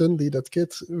like suddenly that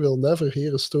kid will never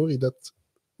hear a story that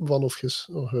one of his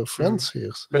or her friends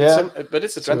hears. But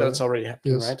it's a trend that's already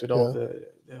happening, right? With all the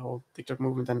whole TikTok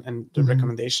movement and the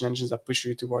recommendation engines that push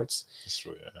you towards. That's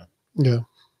true,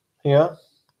 yeah.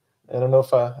 I don't know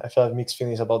if I have mixed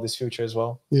feelings about this future as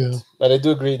well. Yeah, but I do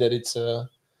agree that it's a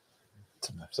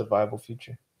viable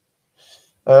future.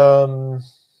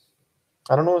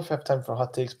 I don't know if I have time for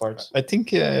hot takes parts. I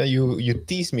think you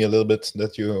teased me a little bit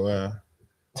that you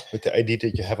with the idea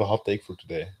that you have a hot take for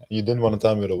today. You didn't want to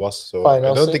tell me what it was, so Fine, I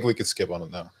I'll don't say- think we could skip on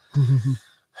it now.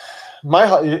 My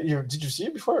hot, did you see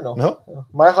it before or no? No?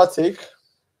 My hot take,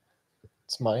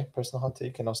 it's my personal hot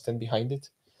take, and I'll stand behind it,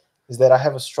 is that I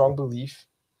have a strong belief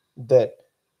that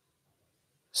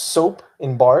soap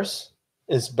in bars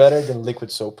is better than liquid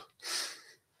soap.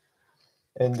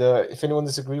 And if anyone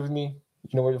disagrees with me,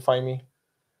 you know where to find me.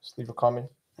 Just leave a comment.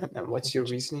 And what's your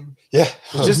reasoning? Yeah.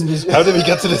 It's How did we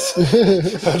get to this?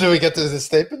 How did we get to this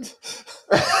statement?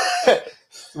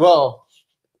 Well,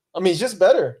 I mean, it's just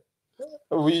better.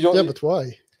 We don't. Yeah, but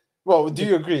why? Well, do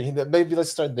you agree? That maybe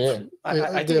let's start there. I They're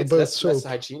think it's both less soap.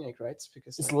 hygienic, right?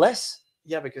 Because It's less,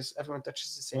 yeah, because everyone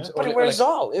touches the same. Yeah. but it or wears like-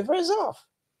 off. It wears off.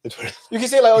 It was- You can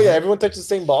say like, oh yeah, everyone touches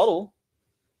the same bottle.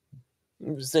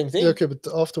 Same thing. Yeah, okay, but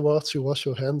afterwards you wash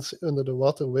your hands under the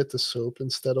water with the soap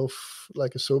instead of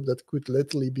like a soap that could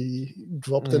literally be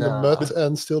dropped in the Nah. mud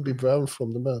and still be brown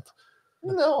from the mud.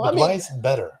 No, But I mean, why is it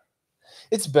better?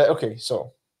 it's better. Okay,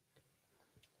 so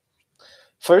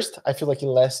first, I feel like it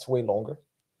lasts way longer.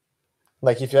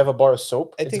 Like if you have a bar of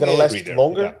soap, I it's think gonna I last agree there,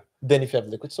 longer yeah. than if you have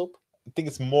liquid soap. I think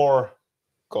it's more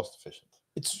cost efficient.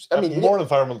 It's, I mean, more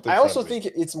environmentally I also friendly.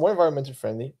 think it's more environmentally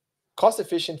friendly, cost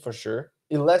efficient for sure.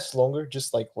 It lasts longer,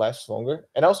 just like lasts longer.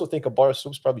 And I also think a bar of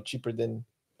soap is probably cheaper than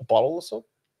a bottle of soap,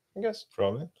 I guess.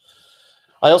 Probably.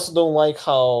 I also don't like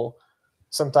how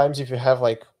sometimes if you have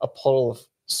like a puddle of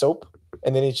soap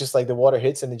and then it's just like the water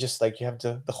hits and it just like you have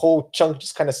the whole chunk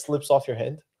just kind of slips off your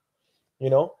hand, you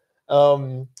know?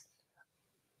 So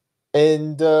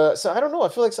I don't know. I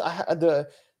feel like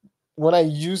when I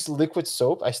use liquid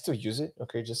soap, I still use it.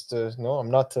 Okay, just no, I'm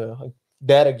not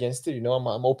bad against it. You know,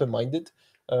 I'm open-minded.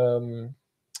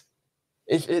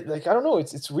 If it like I don't know,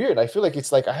 it's weird. I feel like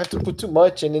it's like I have to put too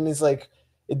much, and then it's like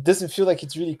it doesn't feel like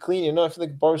it's really clean. You know, I feel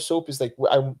like bar soap is like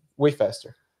I'm way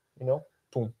faster. You know,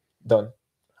 boom, done.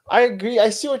 I agree. I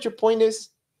see what your point is,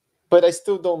 but I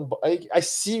still don't. I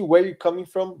see where you're coming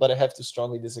from, but I have to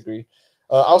strongly disagree.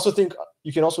 I also think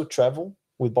you can also travel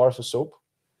with bars of soap,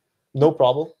 no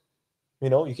problem. You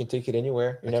know, you can take it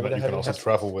anywhere. You're never You gonna can have also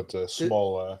travel with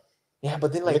small yeah,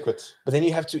 but then like liquids. but then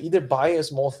you have to either buy a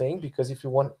small thing because if you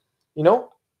want, you know.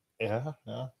 Yeah.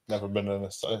 Never been in a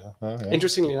yeah.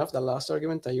 Interestingly enough, the last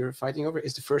argument that you're fighting over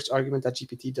is the first argument that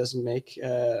GPT doesn't make.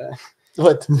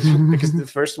 What? Because the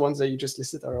first ones that you just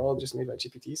listed are all just made by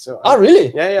GPT. So Oh,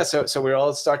 really? yeah. So we're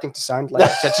all starting to sound like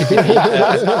ChatGPT.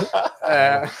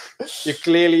 You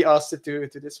clearly asked it to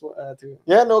this one.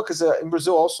 Yeah, no, because in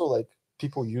Brazil also like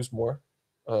people use more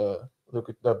look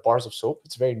at the bars of soap.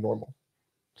 It's very normal.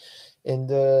 And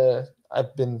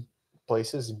I've been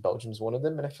places in Belgium is one of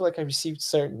them, and I feel like I received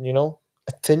certain, you know,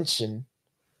 attention,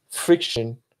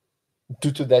 friction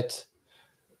due to that.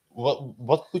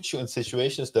 What puts you in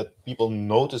situations that people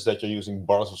notice that you're using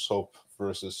bars of soap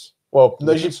versus Well,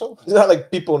 no, liquid soap? it's not like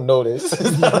people notice.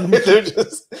 It's not like they're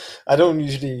just. I don't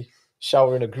usually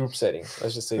shower in a group setting.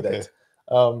 Let's just say Okay.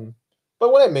 that.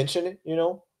 But when I mention it, you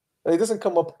know, it doesn't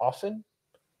come up often.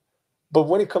 But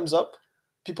when it comes up,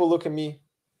 people look at me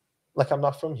like I'm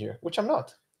not from here, which I'm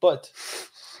not. But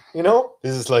you know,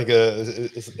 This is like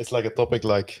it's like a topic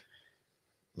like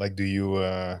do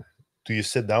you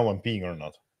sit down when peeing or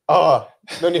not? oh,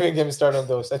 don't even get me started on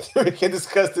those. I think we can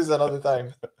discuss this another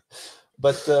time.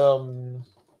 But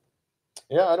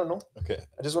yeah, I don't know. Okay.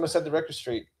 I just want to set the record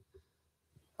straight.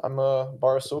 I'm a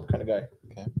bar of soap kind of guy.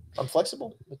 Okay. I'm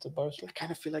flexible with the bar of soap. I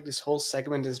kind of feel like this whole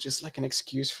segment is just like an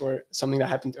excuse for something that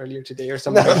happened earlier today or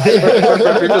something.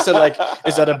 Where people said like,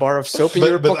 "Is that a bar of soap in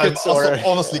your I'm pockets?" also Or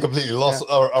honestly completely lost.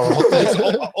 Our hot takes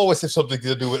always have something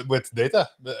to do with data.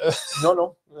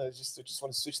 No. I just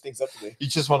want to switch things up today. You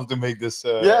just wanted to make this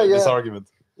Yeah. this argument,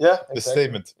 Yeah. this Exactly.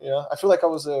 statement. Yeah. I feel like I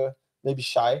was maybe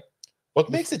shy. What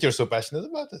makes it you're so passionate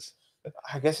about this?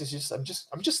 I guess it's just I'm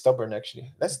just stubborn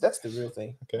actually. That's the real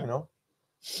thing. Okay. You know.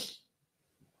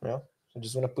 Yeah. I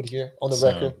just want to put here on the So-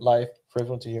 record live for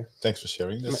everyone to hear. Thanks for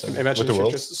sharing this imagine with the if you're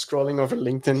world. just scrolling over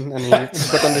LinkedIn and you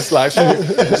put on this live stream,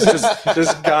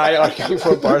 this guy arguing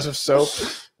for bars of soap.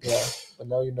 Yeah. But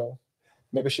now you know.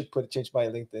 Maybe I should change my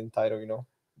LinkedIn title. You know,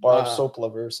 bar of soap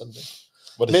lover or something.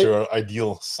 What is May- your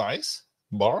ideal size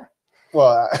bar?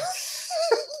 Well,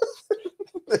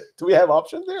 do we have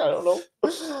options there? I don't know.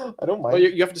 I don't mind. Well,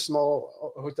 you have the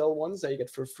small hotel ones that you get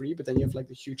for free, but then you have like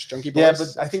the huge chunky bars. Yeah,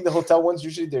 but I think the hotel ones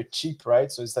usually they're cheap,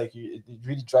 right? So it's like it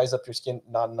really dries up your skin.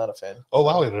 Not a fan. Oh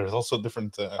wow, there's also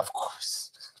different. Of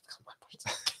course.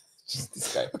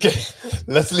 This guy. Okay,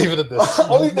 let's leave it at this.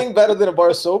 Only thing better than a bar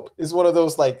of soap is one of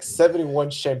those like 71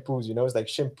 shampoos. You know, it's like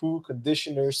shampoo,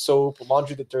 conditioner, soap,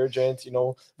 laundry detergent. You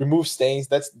know, remove stains.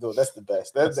 That's the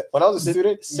best. When I was a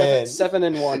student, man, 7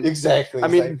 in 1. exactly. I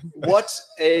It's mean, what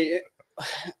a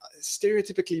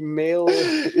stereotypically male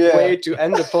Yeah. way to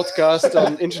end the podcast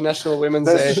on International Women's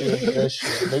That's Day. true. That's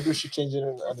true. Maybe we should change it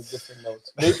on a different note.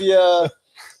 Maybe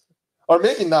or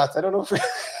maybe not. I don't know.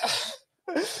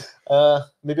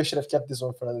 Maybe I should have kept this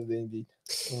one for another day. Indeed,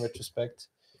 in retrospect.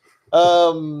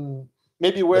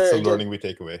 Maybe where That's the again- learning we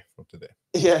take away from today.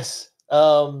 Yes.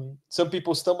 Some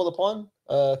people stumbled upon.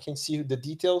 Can see the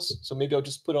details. So maybe I'll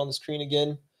just put it on the screen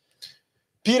again.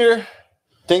 Pieter,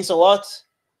 thanks a lot.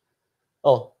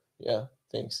 Oh, yeah,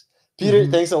 thanks. Pieter,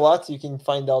 thanks a lot. You can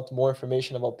find out more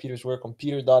information about Pieter's work on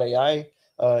peter.ai.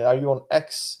 Are you on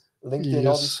X, LinkedIn,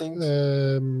 all these things?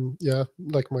 Yeah,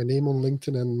 like my name on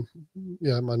LinkedIn and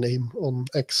my name on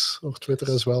X or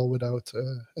Twitter as well, without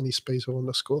any space or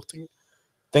underscore thing.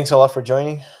 Thanks a lot for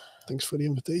joining. Thanks for the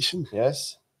invitation.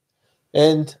 Yes.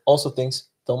 And also thanks,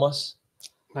 Thomas.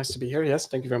 Nice to be here. Yes,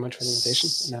 thank you very much for the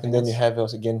invitation. And then you have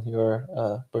also again your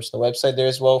personal website there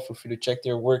as well. Feel free to check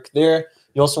their work there.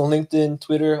 You also on LinkedIn,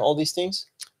 Twitter, all these things.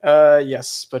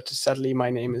 Yes, but sadly my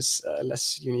name is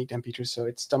less unique than Pieter, so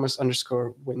it's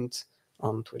Thomas_Wind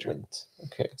on Twitter.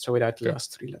 Okay. So without the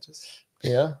last 3 letters.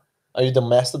 Yeah. Are you the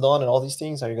Mastodon and all these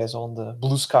things? Are you guys on the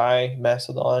Blue Sky,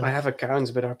 Mastodon? I have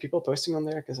accounts, but are people posting on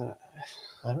there? Because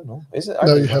I don't know. Is it?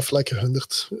 Now you have like 100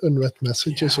 unread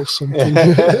messages or something.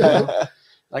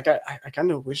 Like I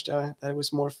kind of wish that it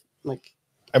was more like.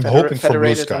 I'm hoping for Blue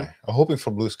federated Sky. I'm hoping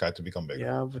for Blue Sky to become bigger.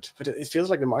 Yeah, but it feels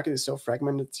like the market is so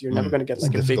fragmented. You're never going to get It's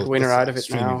like a big difficult. winner It's out of it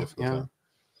extremely now. difficult,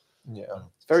 Yeah. Yeah.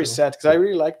 It's very sad because I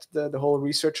really liked the whole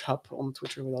research hub on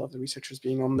Twitter with all of the researchers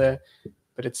being on there,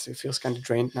 but it feels kind of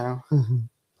drained now.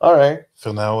 All right.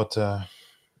 For now, it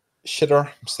shitter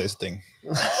stays a thing.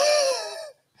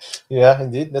 Yeah,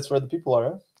 indeed. That's where the people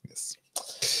are. Huh? Yes.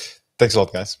 Thanks a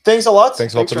lot, guys. Thanks a lot.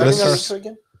 Thanks a lot to for the having us listeners.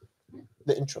 again.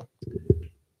 The intro.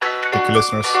 Thank you,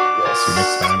 listeners. Yes. See you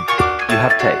next time. You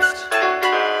have taste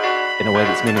in a way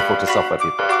that's meaningful to software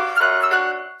people.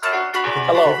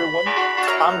 Hello. Favorite one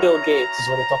I'm Bill Gates. is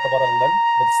when they talk about a limb,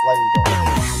 but it's slightly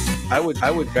gone.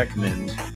 I would recommend